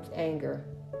calms anger.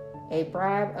 A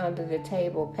bribe under the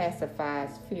table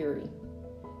pacifies fury.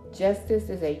 Justice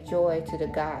is a joy to the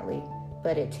godly,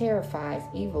 but it terrifies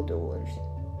evildoers.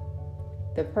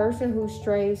 The person who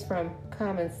strays from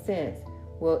common sense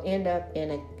will end up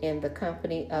in the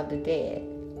company of the dead.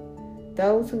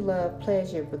 Those who love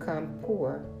pleasure become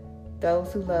poor.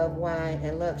 Those who love wine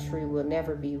and luxury will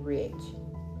never be rich.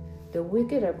 The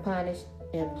wicked are punished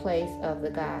in place of the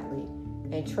godly,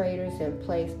 and traitors in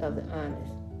place of the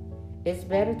honest. It's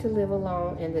better to live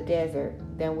alone in the desert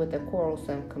than with a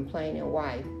quarrelsome, complaining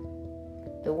wife.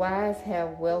 The wise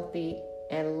have wealthy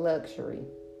and luxury,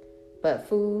 but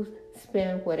fools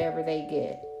spend whatever they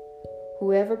get.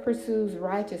 Whoever pursues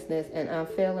righteousness and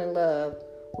unfailing love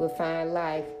will find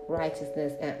life,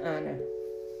 righteousness, and honor.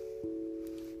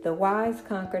 The wise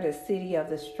conquer the city of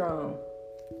the strong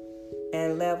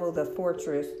and level the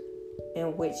fortress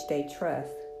in which they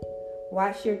trust.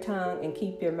 Watch your tongue and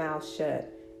keep your mouth shut,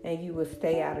 and you will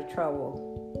stay out of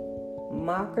trouble.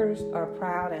 Mockers are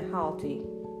proud and haughty.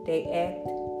 They act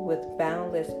with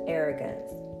boundless arrogance.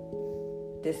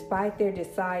 Despite their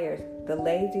desires, the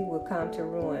lazy will come to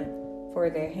ruin, for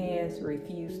their hands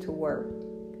refuse to work.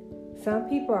 Some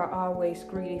people are always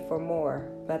greedy for more,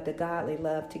 but the godly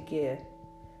love to give.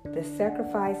 The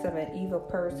sacrifice of an evil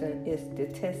person is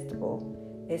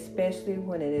detestable, especially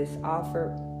when it is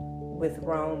offered with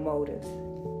wrong motives.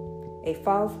 A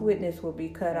false witness will be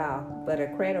cut off, but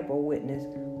a credible witness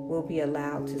will be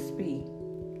allowed to speak.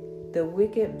 The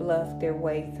wicked bluff their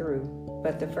way through,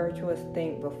 but the virtuous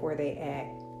think before they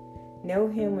act. No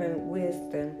human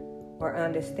wisdom or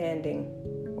understanding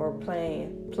or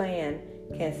plan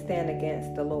can stand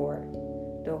against the Lord.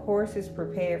 The horse is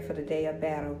prepared for the day of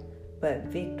battle, but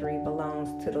victory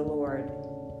belongs to the Lord.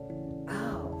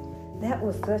 Oh, that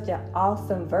was such an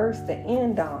awesome verse to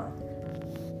end on.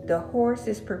 The horse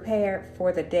is prepared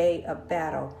for the day of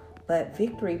battle, but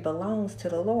victory belongs to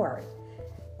the Lord.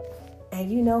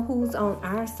 And you know who's on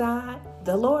our side?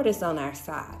 The Lord is on our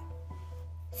side.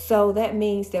 So that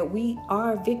means that we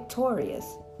are victorious.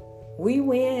 We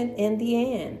win in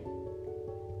the end.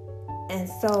 And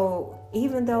so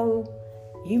even though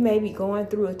you may be going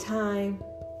through a time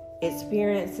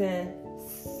experiencing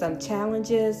some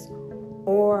challenges,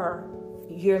 or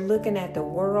you're looking at the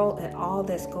world and all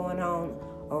that's going on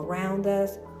around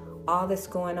us, all that's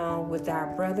going on with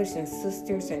our brothers and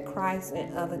sisters in Christ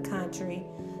in other countries,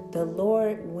 the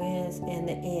Lord wins in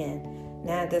the end.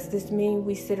 Now, does this mean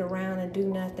we sit around and do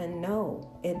nothing? No,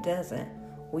 it doesn't.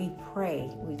 We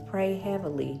pray. We pray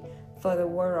heavily for the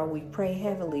world. We pray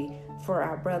heavily for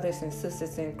our brothers and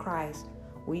sisters in Christ.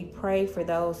 We pray for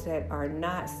those that are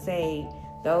not saved,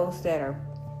 those that are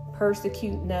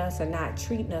persecuting us or not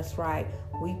treating us right.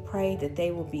 We pray that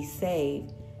they will be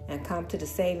saved and come to the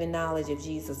saving knowledge of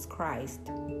Jesus Christ.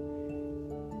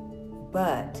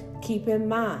 But keep in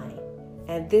mind,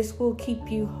 and this will keep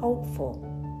you hopeful,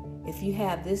 if you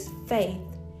have this faith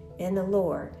in the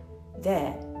Lord,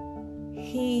 that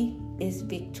He is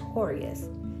victorious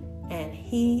and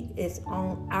He is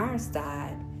on our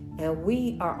side and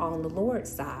we are on the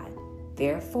Lord's side.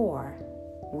 Therefore,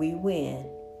 we win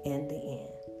in the end.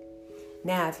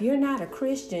 Now, if you're not a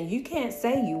Christian, you can't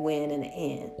say you win in the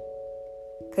end,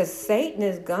 because Satan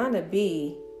is going to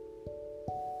be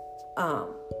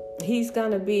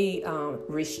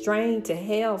restrained to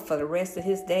hell for the rest of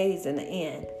his days in the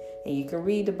end. And you can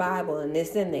read the Bible and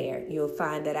it's in there. You'll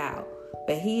find it out.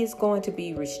 But he is going to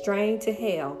be restrained to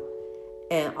hell,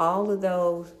 and all of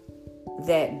those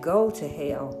that go to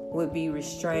hell will be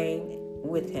restrained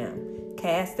with him,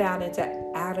 cast out into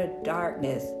outer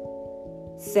darkness,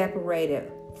 separated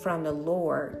from the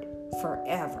Lord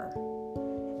forever.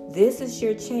 This is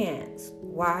your chance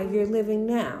while you're living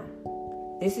now.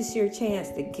 This is your chance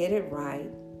to get it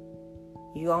right.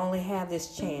 You only have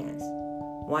this chance.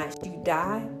 Once you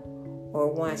die or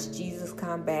once Jesus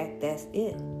come back, that's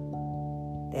it.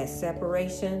 That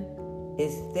separation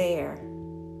is there.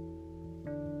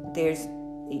 There's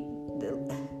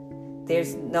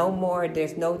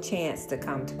no chance to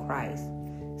come to Christ.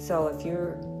 So if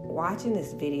you're watching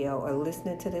this video or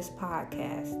listening to this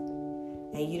podcast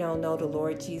and you don't know the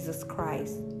Lord Jesus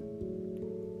Christ,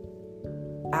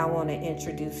 I want to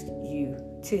introduce you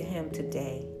to him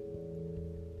today.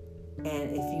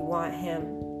 And if you want him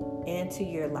into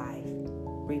your life,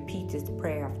 repeat this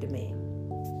prayer after me.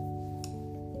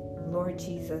 Lord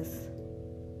Jesus,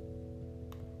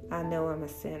 I know I'm a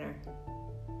sinner.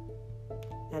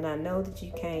 And I know that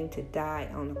you came to die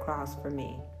on the cross for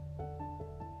me.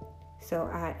 So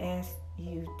I ask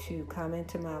you to come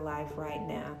into my life right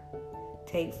now.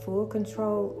 Take full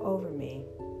control over me.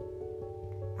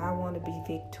 I want to be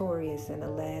victorious in the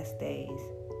last days.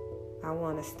 I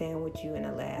want to stand with you in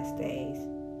the last days.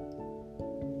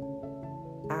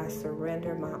 I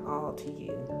surrender my all to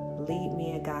you. Lead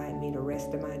me and guide me the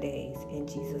rest of my days. In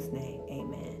Jesus' name,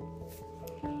 amen.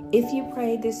 If you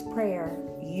prayed this prayer,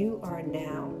 you are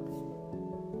now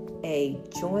a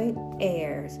joint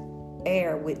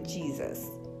heir with Jesus.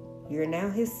 You're now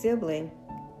his sibling,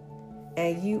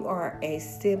 and you are a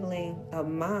sibling of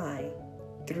mine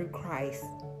through Christ.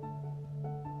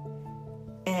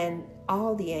 And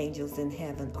all the angels in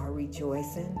heaven are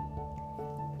rejoicing.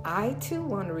 I too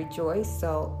want to rejoice.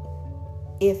 So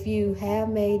if you have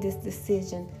made this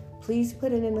decision, please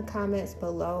put it in the comments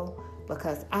below,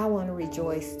 because I want to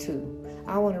rejoice too.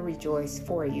 I want to rejoice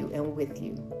for you and with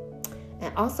you.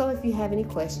 And also, if you have any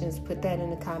questions, put that in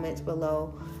the comments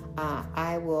below.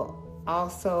 I will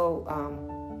also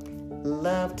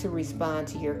love to respond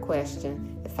to your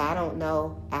question. If I don't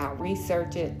know, I'll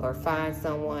research it or find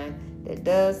someone that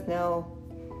does know.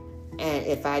 And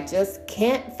if I just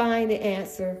can't find the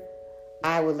answer,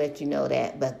 I will let you know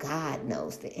that. But God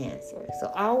knows the answer.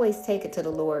 So I always take it to the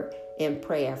Lord in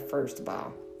prayer first of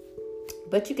all.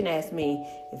 But you can ask me,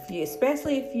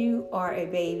 especially if you are a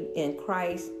babe in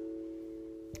Christ,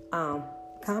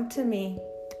 come to me.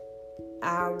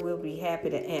 I will be happy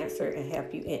to answer and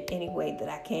help you in any way that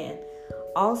I can.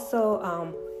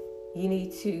 Also, you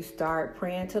need to start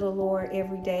praying to the Lord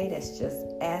every day. That's just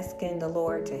asking the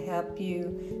Lord to help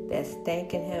you. That's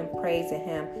thanking him, praising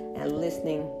him, and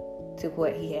listening to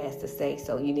what he has to say.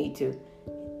 So you need to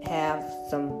have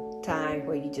some time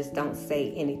where you just don't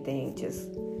say anything. Just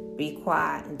be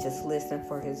quiet and just listen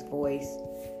for his voice.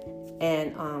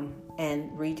 And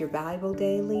read your Bible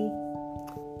daily.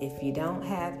 If you don't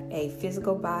have a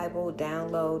physical Bible,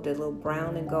 download the little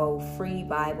brown and gold free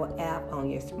Bible app on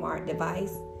your smart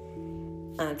device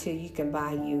until you can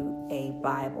buy you a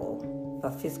Bible,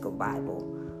 a physical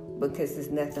Bible, because there's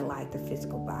nothing like the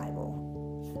physical Bible.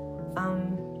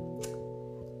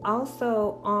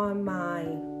 Also on my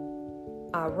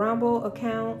Rumble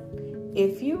account,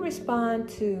 if you respond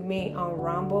to me on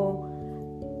Rumble,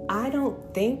 I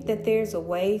don't think that there's a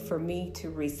way for me to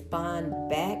respond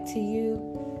back to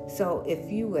you. So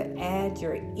if you would add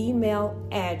your email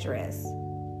address,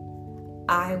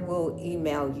 I will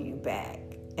email you back.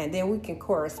 And then we can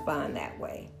correspond that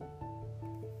way.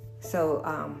 So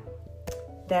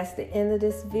that's the end of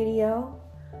this video.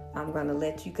 I'm going to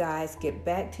let you guys get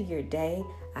back to your day.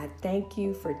 I thank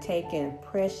you for taking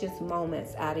precious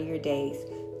moments out of your days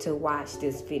to watch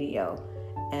this video.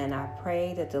 And I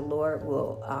pray that the Lord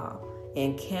will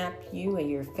encamp you and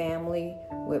your family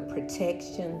with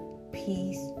protection,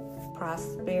 peace,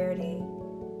 prosperity,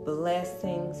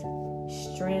 blessings,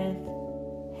 strength,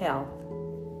 health.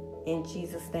 In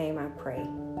Jesus' name I pray.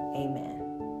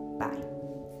 Amen. Bye.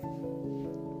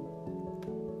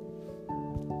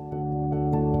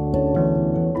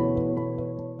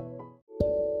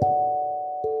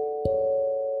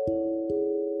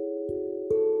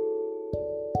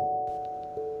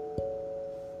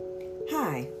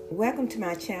 Hi, welcome to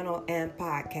my channel and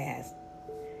podcast.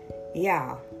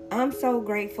 Y'all, I'm so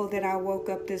grateful that I woke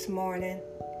up this morning,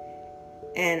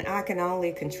 and I can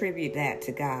only contribute that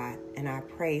to God, and I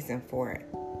praise him for it.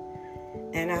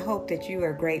 And I hope that you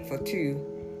are grateful too,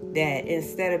 that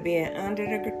instead of being under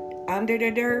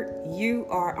the dirt, you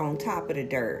are on top of the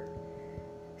dirt.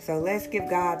 So let's give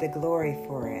God the glory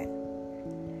for it.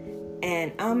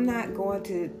 And I'm not going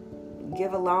to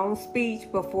give a long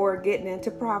speech before getting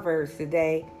into Proverbs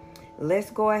today.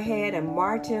 Let's go ahead and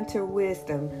march into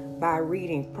wisdom by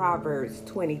reading Proverbs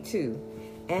 22.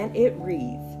 And it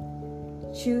reads,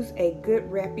 "Choose a good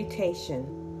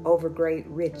reputation over great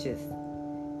riches.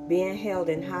 being held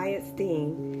in high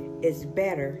esteem is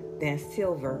better than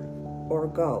silver or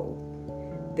gold.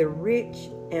 The rich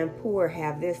and poor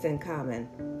have this in common: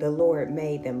 the Lord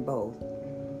made them both.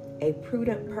 A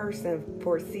prudent person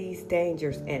foresees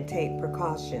dangers and takes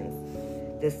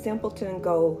precautions. The simpleton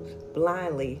goes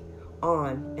blindly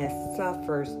on and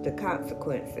suffers the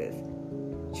consequences.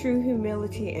 True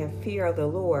humility and fear of the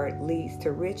Lord leads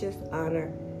to riches,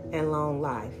 honor, and long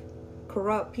life.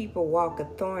 Corrupt people walk a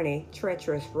thorny,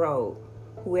 treacherous road.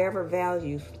 Whoever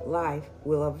values life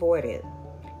will avoid it.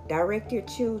 Direct your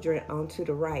children onto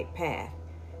the right path,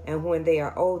 and when they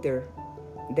are older,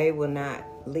 they will not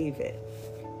leave it.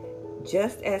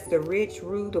 Just as the rich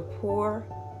rule the poor,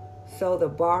 so the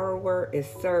borrower is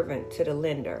servant to the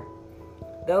lender.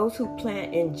 Those who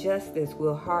plant injustice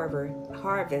will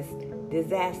harvest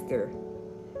disaster,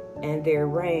 and their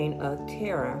reign of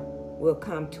terror will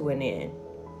come to an end.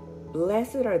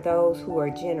 Blessed are those who are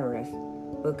generous,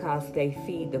 because they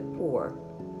feed the poor.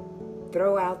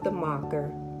 Throw out the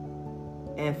mocker,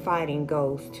 and fighting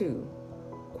goes too.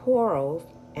 Quarrels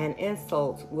and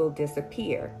insults will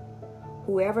disappear.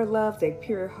 Whoever loves a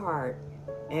pure heart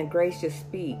and gracious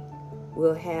speech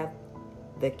will have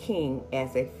the king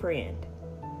as a friend.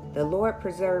 The Lord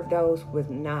preserves those with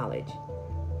knowledge,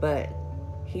 but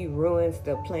he ruins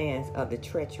the plans of the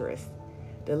treacherous.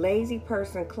 The lazy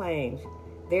person claims,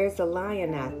 "There's a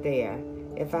lion out there.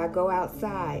 If I go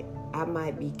outside, I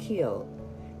might be killed."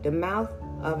 The mouth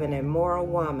of an immoral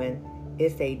woman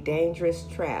is a dangerous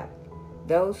trap.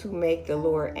 Those who make the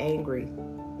Lord angry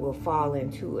will fall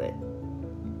into it.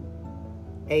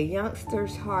 A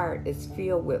youngster's heart is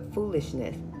filled with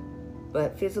foolishness,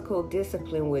 but physical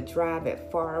discipline will drive it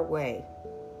far away.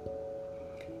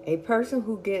 A person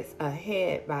who gets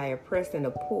ahead by oppressing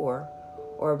the poor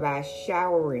or by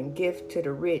showering gifts to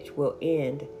the rich will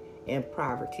end in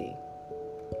poverty.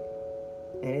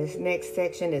 And this next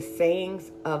section is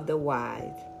sayings of the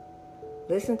wise.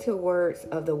 Listen to words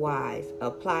of the wise.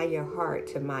 Apply your heart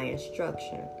to my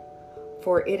instruction.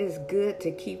 For it is good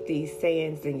to keep these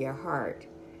sayings in your heart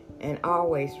and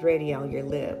always ready on your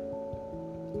lip.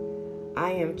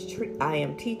 I am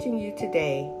teaching you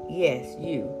today, yes,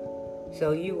 you,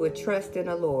 so you will trust in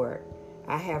the Lord.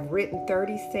 I have written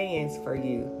 30 sayings for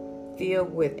you,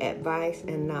 filled with advice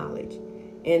and knowledge.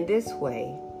 In this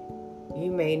way,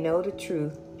 you may know the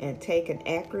truth and take an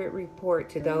accurate report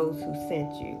to those who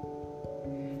sent you.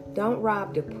 Don't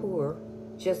rob the poor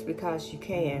just because you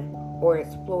can, or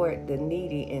exploit the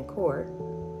needy in court.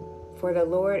 For the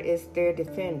Lord is their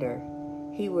defender.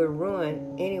 He will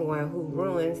ruin anyone who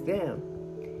ruins them.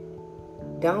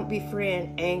 Don't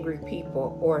befriend angry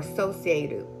people or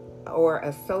associate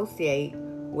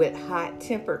with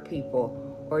hot-tempered people,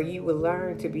 or you will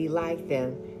learn to be like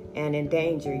them and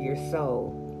endanger your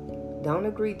soul. Don't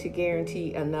agree to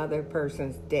guarantee another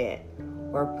person's debt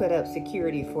or put up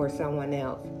security for someone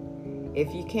else.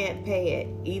 If you can't pay it,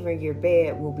 even your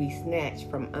bed will be snatched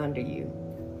from under you.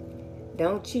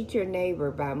 Don't cheat your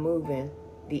neighbor by moving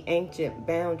the ancient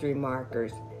boundary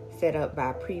markers set up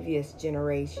by previous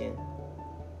generation.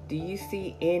 Do you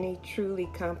see any truly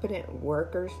competent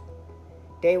workers?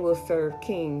 They will serve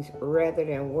kings rather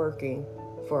than working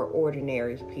for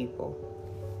ordinary people.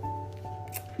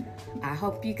 I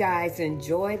hope you guys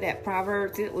enjoyed that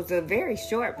Proverbs. It was a very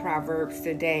short Proverbs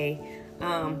today.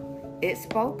 It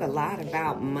spoke a lot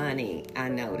about money, I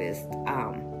noticed.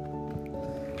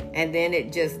 And then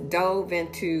it just dove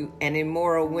into an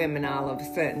immoral woman all of a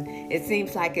sudden. It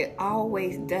seems like it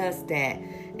always does that.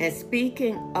 And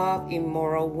speaking of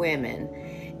immoral women,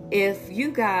 if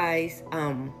you guys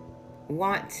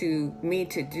want me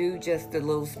to do just a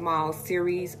little small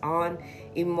series on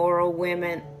immoral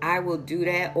women, I will do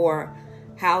that. Or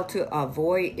how to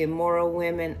avoid immoral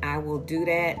women, I will do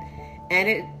that.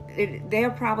 And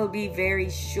they'll probably be very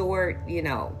short,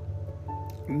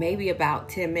 maybe about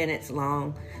 10 minutes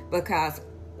long, because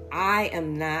I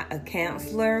am not a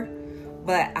counselor.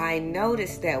 But I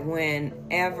noticed that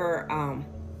whenever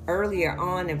earlier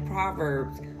on in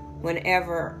Proverbs,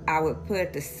 whenever I would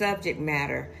put the subject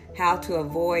matter, how to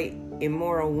avoid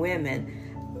immoral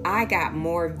women, I got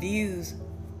more views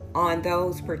on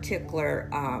those particular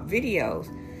videos.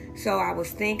 So I was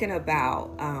thinking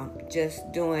about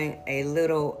just doing a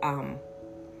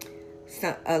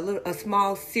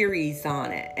small series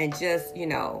on it, and just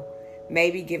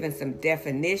maybe giving some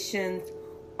definitions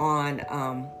on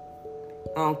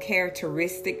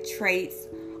characteristic traits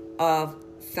of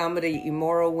some of the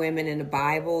immoral women in the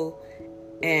Bible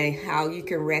and how you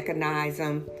can recognize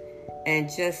them, and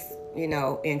just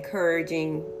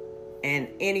encouraging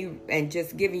and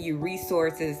just giving you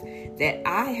resources that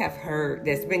I have heard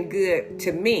that's been good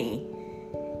to me,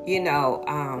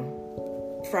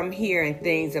 from hearing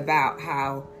things about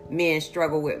how men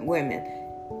struggle with women.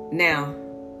 Now,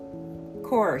 of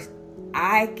course,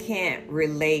 I can't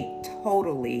relate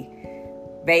totally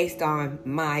based on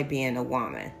my being a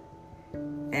woman.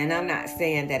 And I'm not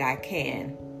saying that I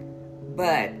can.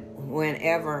 But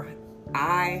whenever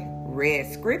I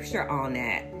read scripture on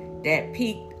that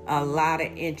piqued a lot of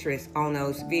interest on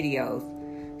those videos.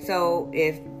 So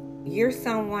if you're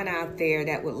someone out there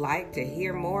that would like to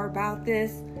hear more about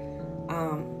this,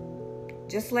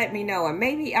 just let me know. And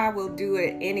maybe I will do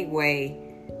it anyway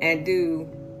and do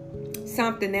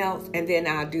something else, and then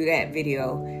I'll do that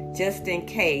video just in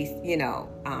case,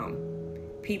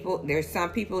 there's some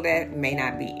people that may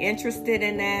not be interested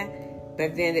in that,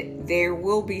 but then there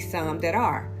will be some that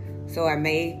are. So I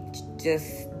may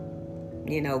just,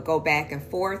 go back and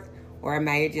forth, or I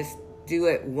may just do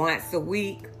it once a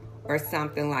week or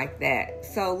something like that.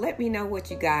 So let me know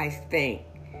what you guys think.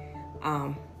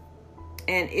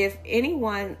 And if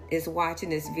anyone is watching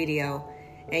this video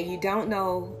and you don't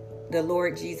know the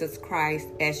Lord Jesus Christ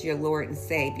as your Lord and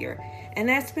Savior, and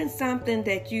that's been something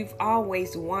that you've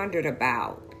always wondered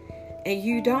about, and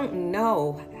you don't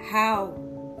know how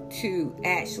to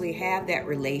actually have that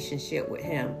relationship with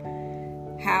Him,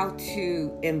 how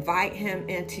to invite Him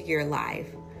into your life,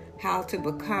 how to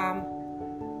become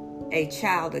a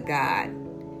child of God.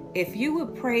 If you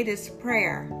would pray this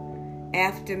prayer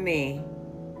after me,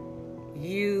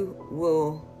 you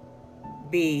will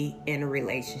be in a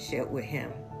relationship with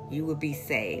Him. You will be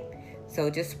saved. So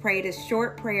just pray this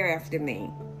short prayer after me.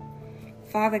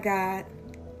 Father God,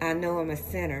 I know I'm a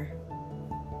sinner,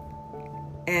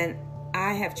 and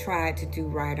I have tried to do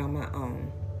right on my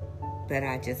own, but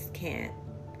I just can't.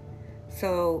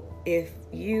 So if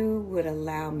you would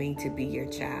allow me to be your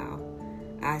child,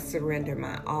 I surrender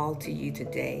my all to you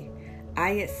today. I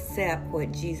accept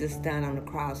what Jesus done on the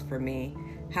cross for me,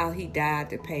 how He died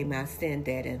to pay my sin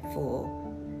debt in full.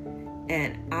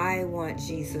 And I want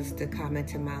Jesus to come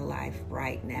into my life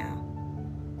right now.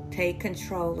 Take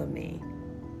control of me.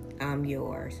 I'm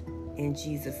yours. In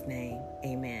Jesus' name,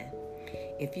 amen.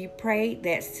 If you prayed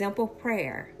that simple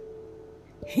prayer,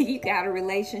 you got a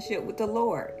relationship with the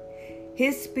Lord.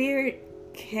 His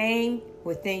Spirit came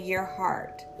within your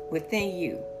heart, within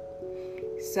you.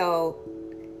 So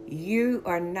you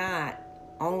are not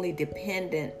only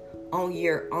dependent on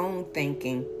your own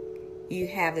thinking. You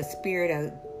have the Spirit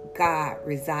of God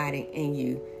residing in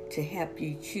you to help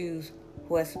you choose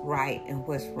what's right and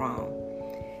what's wrong.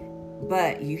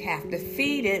 But you have to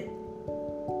feed it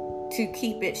to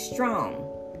keep it strong,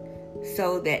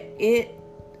 so that its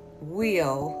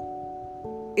will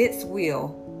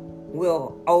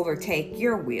overtake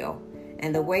your will.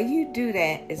 And the way you do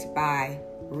that is by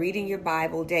reading your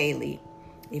Bible daily.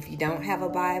 If you don't have a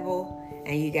Bible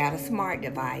and you got a smart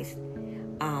device,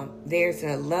 there's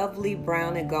a lovely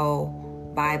brown and gold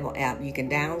Bible app you can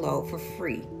download for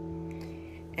free.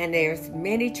 And there's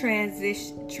many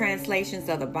translations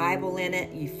of the Bible in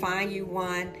it. You find you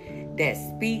one that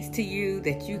speaks to you,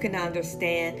 that you can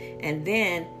understand. And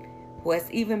then what's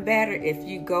even better, if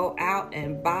you go out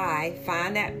and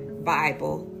find that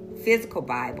Bible, physical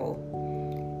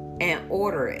Bible, and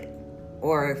order it.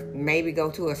 Or maybe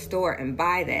go to a store and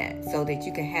buy that, so that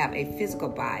you can have a physical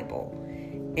Bible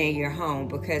in your home.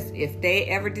 Because if they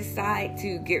ever decide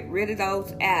to get rid of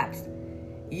those apps,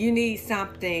 you need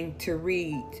something to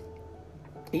read,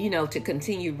 to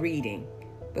continue reading,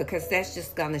 because that's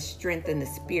just going to strengthen the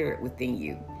spirit within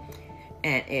you.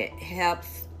 And it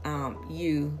helps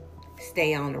you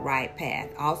stay on the right path.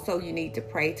 Also, you need to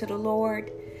pray to the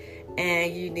Lord,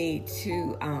 and you need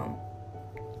to,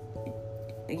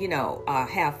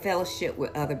 have fellowship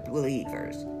with other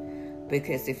believers.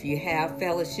 Because if you have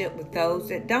fellowship with those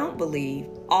that don't believe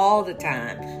all the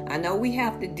time, I know we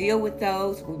have to deal with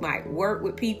those. We might work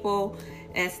with people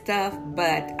and stuff,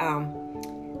 but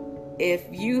if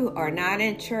you are not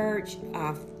in church,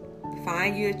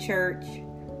 find you a church,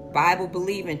 Bible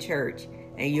believing church,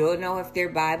 and you'll know if they're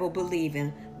Bible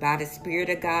believing by the Spirit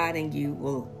of God, and you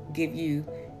will give you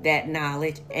that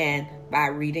knowledge, and by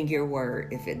reading your word.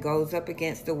 If it goes up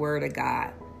against the word of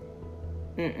God,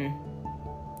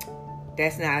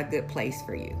 that's not a good place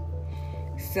for you.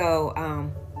 So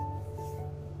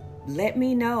let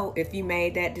me know if you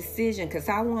made that decision, because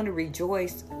I want to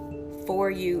rejoice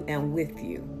for you and with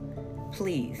you.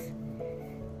 Please.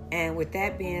 And with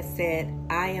that being said,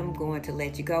 I am going to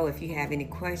let you go. If you have any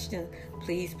questions,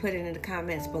 please put it in the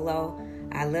comments below.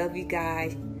 I love you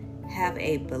guys. Have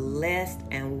a blessed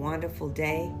and wonderful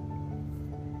day.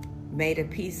 May the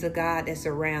peace of God that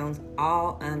surrounds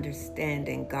all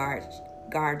understanding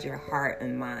guard your heart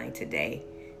and mind today.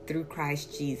 through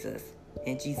Christ Jesus.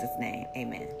 In Jesus' name,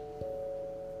 amen.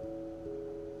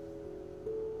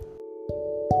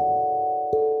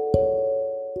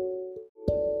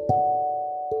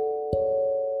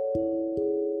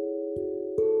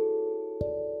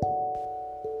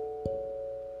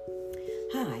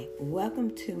 Hi,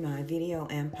 welcome to my video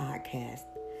and podcast.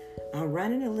 I'm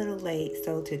running a little late,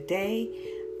 so today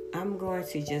I'm going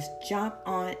to just jump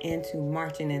on into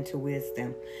Marching into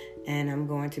Wisdom, and I'm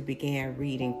going to begin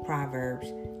reading Proverbs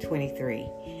 23,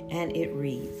 and it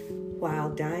reads, "While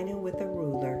dining with a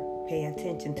ruler, pay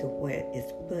attention to what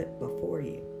is put before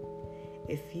you.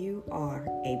 If you are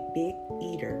a big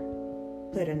eater,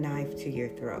 put a knife to your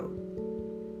throat.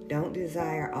 Don't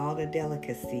desire all the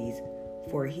delicacies,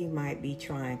 for he might be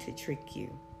trying to trick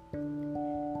you.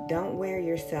 Don't wear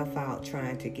yourself out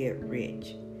trying to get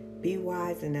rich. Be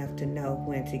wise enough to know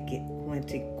when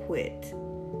to quit.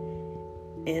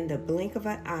 In the blink of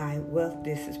an eye, wealth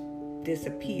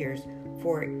disappears,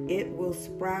 for it will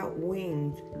sprout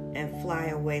wings and fly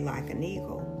away like an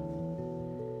eagle.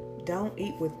 Don't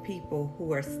eat with people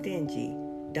who are stingy.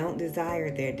 Don't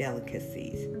desire their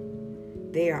delicacies.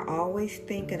 They are always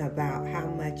thinking about how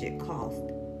much it costs.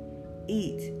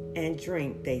 Eat and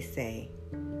drink, they say,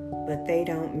 but they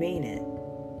don't mean it.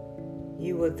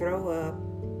 You will throw up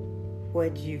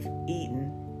what you've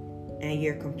eaten, and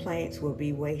your complaints will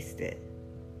be wasted.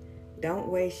 Don't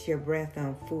waste your breath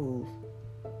on fools,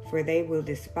 for they will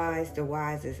despise the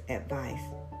wisest advice.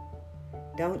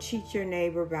 Don't cheat your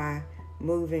neighbor by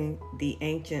moving the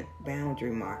ancient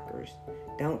boundary markers.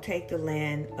 Don't take the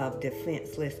land of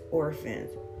defenseless orphans,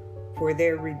 for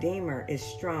their Redeemer is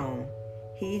strong.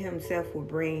 He himself will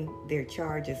bring their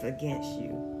charges against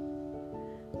you.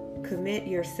 Commit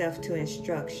yourself to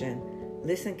instruction.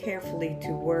 Listen carefully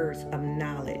to words of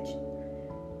knowledge.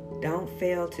 Don't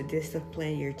fail to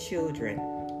discipline your children.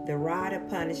 The rod of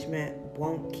punishment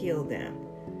won't kill them.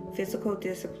 Physical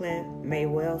discipline may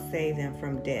well save them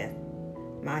from death.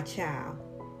 My child,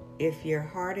 if your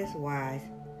heart is wise,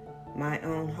 my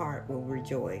own heart will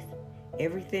rejoice.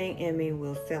 Everything in me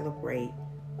will celebrate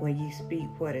when you speak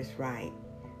what is right.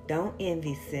 Don't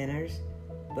envy sinners,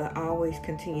 but always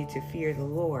continue to fear the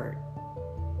Lord.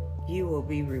 You will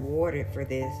be rewarded for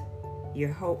this.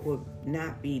 Your hope will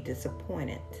not be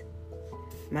disappointed.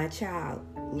 My child,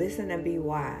 listen and be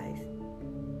wise.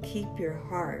 Keep your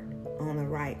heart on the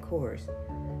right course.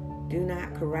 Do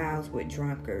not carouse with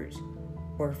drunkards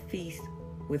or feast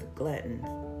with gluttons,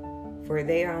 for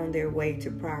they are on their way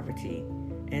to poverty,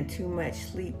 and too much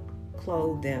sleep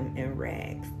clothed them in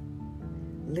rags.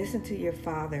 Listen to your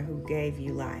father who gave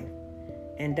you life,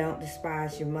 and don't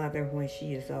despise your mother when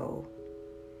she is old.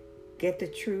 Get the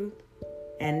truth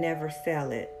and never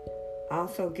sell it.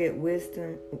 Also get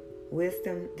wisdom,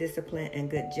 discipline, and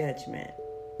good judgment.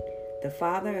 The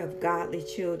father of godly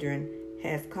children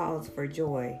has cause for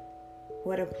joy.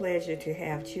 What a pleasure to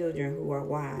have children who are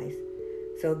wise.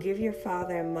 So give your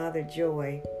father and mother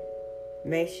joy.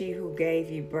 May she who gave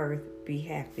you birth be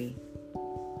happy.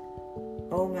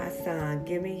 Oh, my son,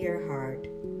 give me your heart.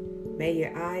 May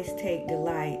your eyes take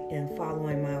delight in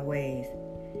following my ways.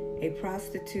 A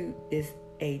prostitute is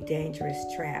a dangerous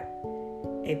trap.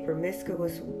 A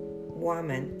promiscuous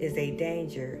woman is as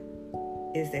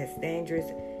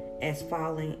dangerous as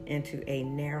falling into a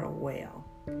narrow well.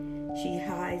 She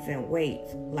hides and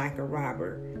waits like a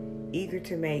robber, eager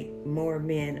to make more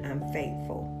men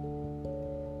unfaithful.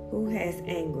 Who has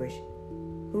anguish?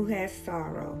 Who has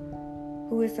sorrow?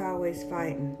 Who is always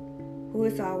fighting? Who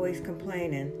is always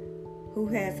complaining? Who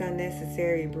has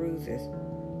unnecessary bruises?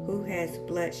 Who has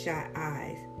bloodshot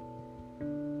eyes?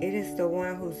 It is the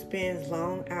one who spends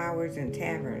long hours in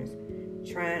taverns,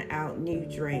 trying out new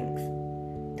drinks.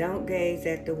 Don't gaze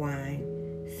at the wine,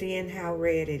 seeing how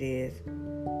red it is,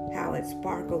 how it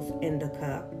sparkles in the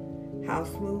cup, how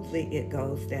smoothly it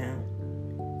goes down.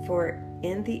 For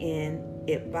in the end,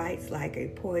 it bites like a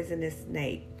poisonous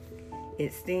snake.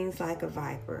 It stings like a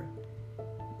viper.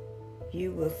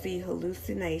 You will see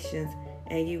hallucinations,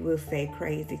 and you will say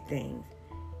crazy things.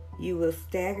 You will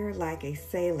stagger like a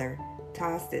sailor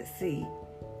tossed at sea,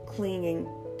 clinging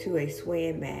to a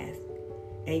swaying mast.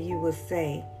 And you will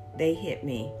say, they hit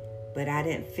me, but I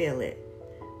didn't feel it.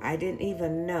 I didn't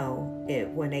even know it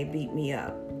when they beat me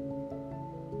up.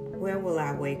 When will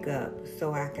I wake up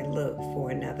so I can look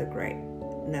for another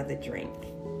drink?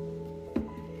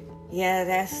 Yeah,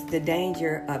 that's the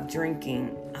danger of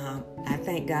drinking. I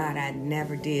thank God I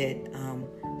never did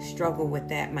struggle with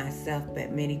that myself,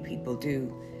 but many people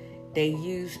do. They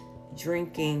use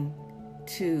drinking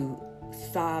to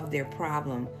solve their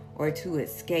problem or to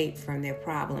escape from their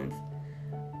problems,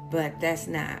 but that's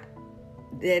not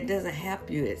that doesn't help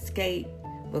you escape,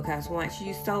 because once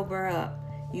you sober up,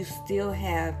 you still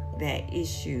have that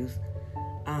issues.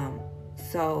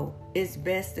 So it's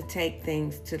best to take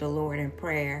things to the Lord in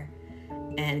prayer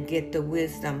and get the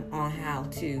wisdom on how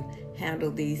to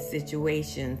handle these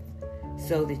situations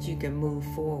so that you can move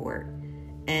forward.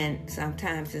 And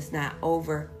sometimes it's not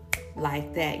over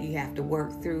like that. You have to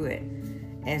work through it.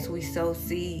 As we sow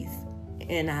seeds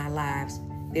in our lives,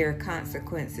 there are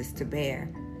consequences to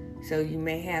bear. So you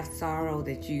may have sorrow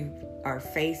that you are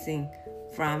facing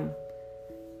from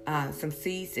some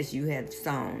seeds that you have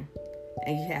sown,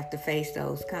 and you have to face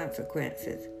those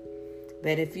consequences.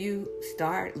 But if you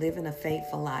start living a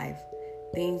faithful life,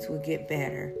 things will get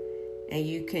better, and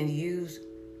you can use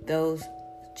those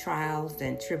trials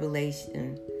and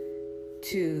tribulations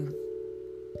to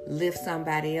lift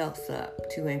somebody else up,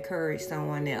 to encourage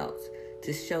someone else,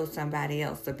 to show somebody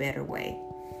else a better way.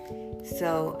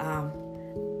 So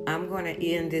I'm going to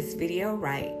end this video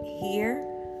right here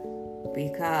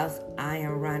because I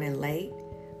am running late.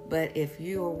 But if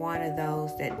you are one of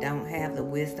those that don't have the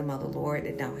wisdom of the Lord,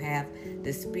 that don't have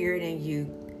the Spirit in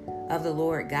you of the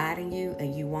Lord guiding you,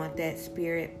 and you want that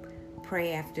Spirit,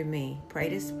 pray after me. Pray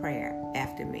this prayer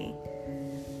after me.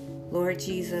 Lord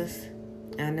Jesus,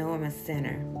 I know I'm a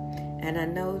sinner, and I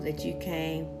know that you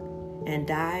came and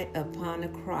died upon the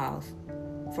cross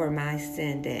for my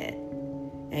sin debt,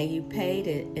 and you paid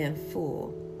it in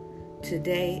full.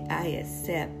 Today I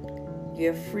accept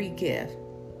your free gift.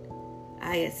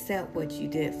 I accept what you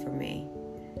did for me,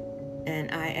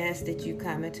 and I ask that you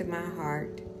come into my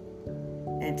heart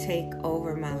and take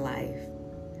over my life.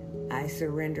 I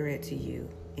surrender it to you.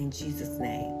 In Jesus'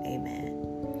 name,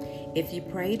 amen. If you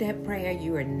pray that prayer,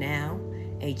 you are now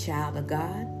a child of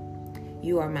God.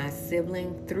 You are my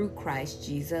sibling through Christ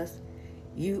Jesus.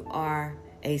 You are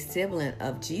a sibling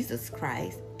of Jesus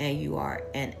Christ, and you are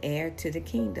an heir to the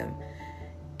kingdom.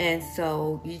 And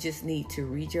so you just need to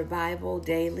read your Bible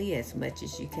daily as much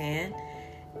as you can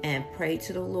and pray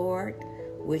to the Lord,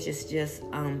 which is just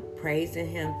praising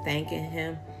Him, thanking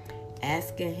Him,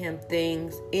 asking Him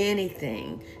things,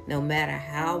 anything, no matter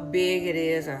how big it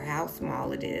is or how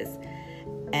small it is,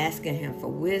 asking Him for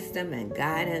wisdom and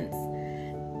guidance,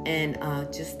 and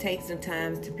just take some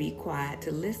time to be quiet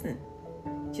to listen,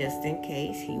 just in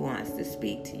case He wants to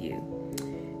speak to you.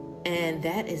 And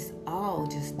that is all.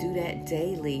 Just do that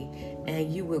daily,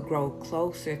 and you will grow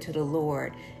closer to the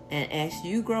Lord. And as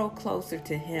you grow closer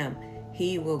to Him,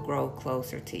 He will grow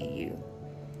closer to you.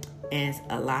 And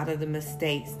a lot of the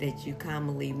mistakes that you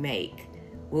commonly make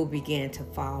will begin to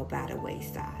fall by the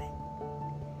wayside.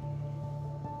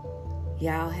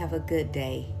 Y'all have a good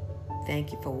day.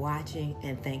 Thank you for watching,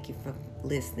 and thank you for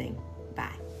listening.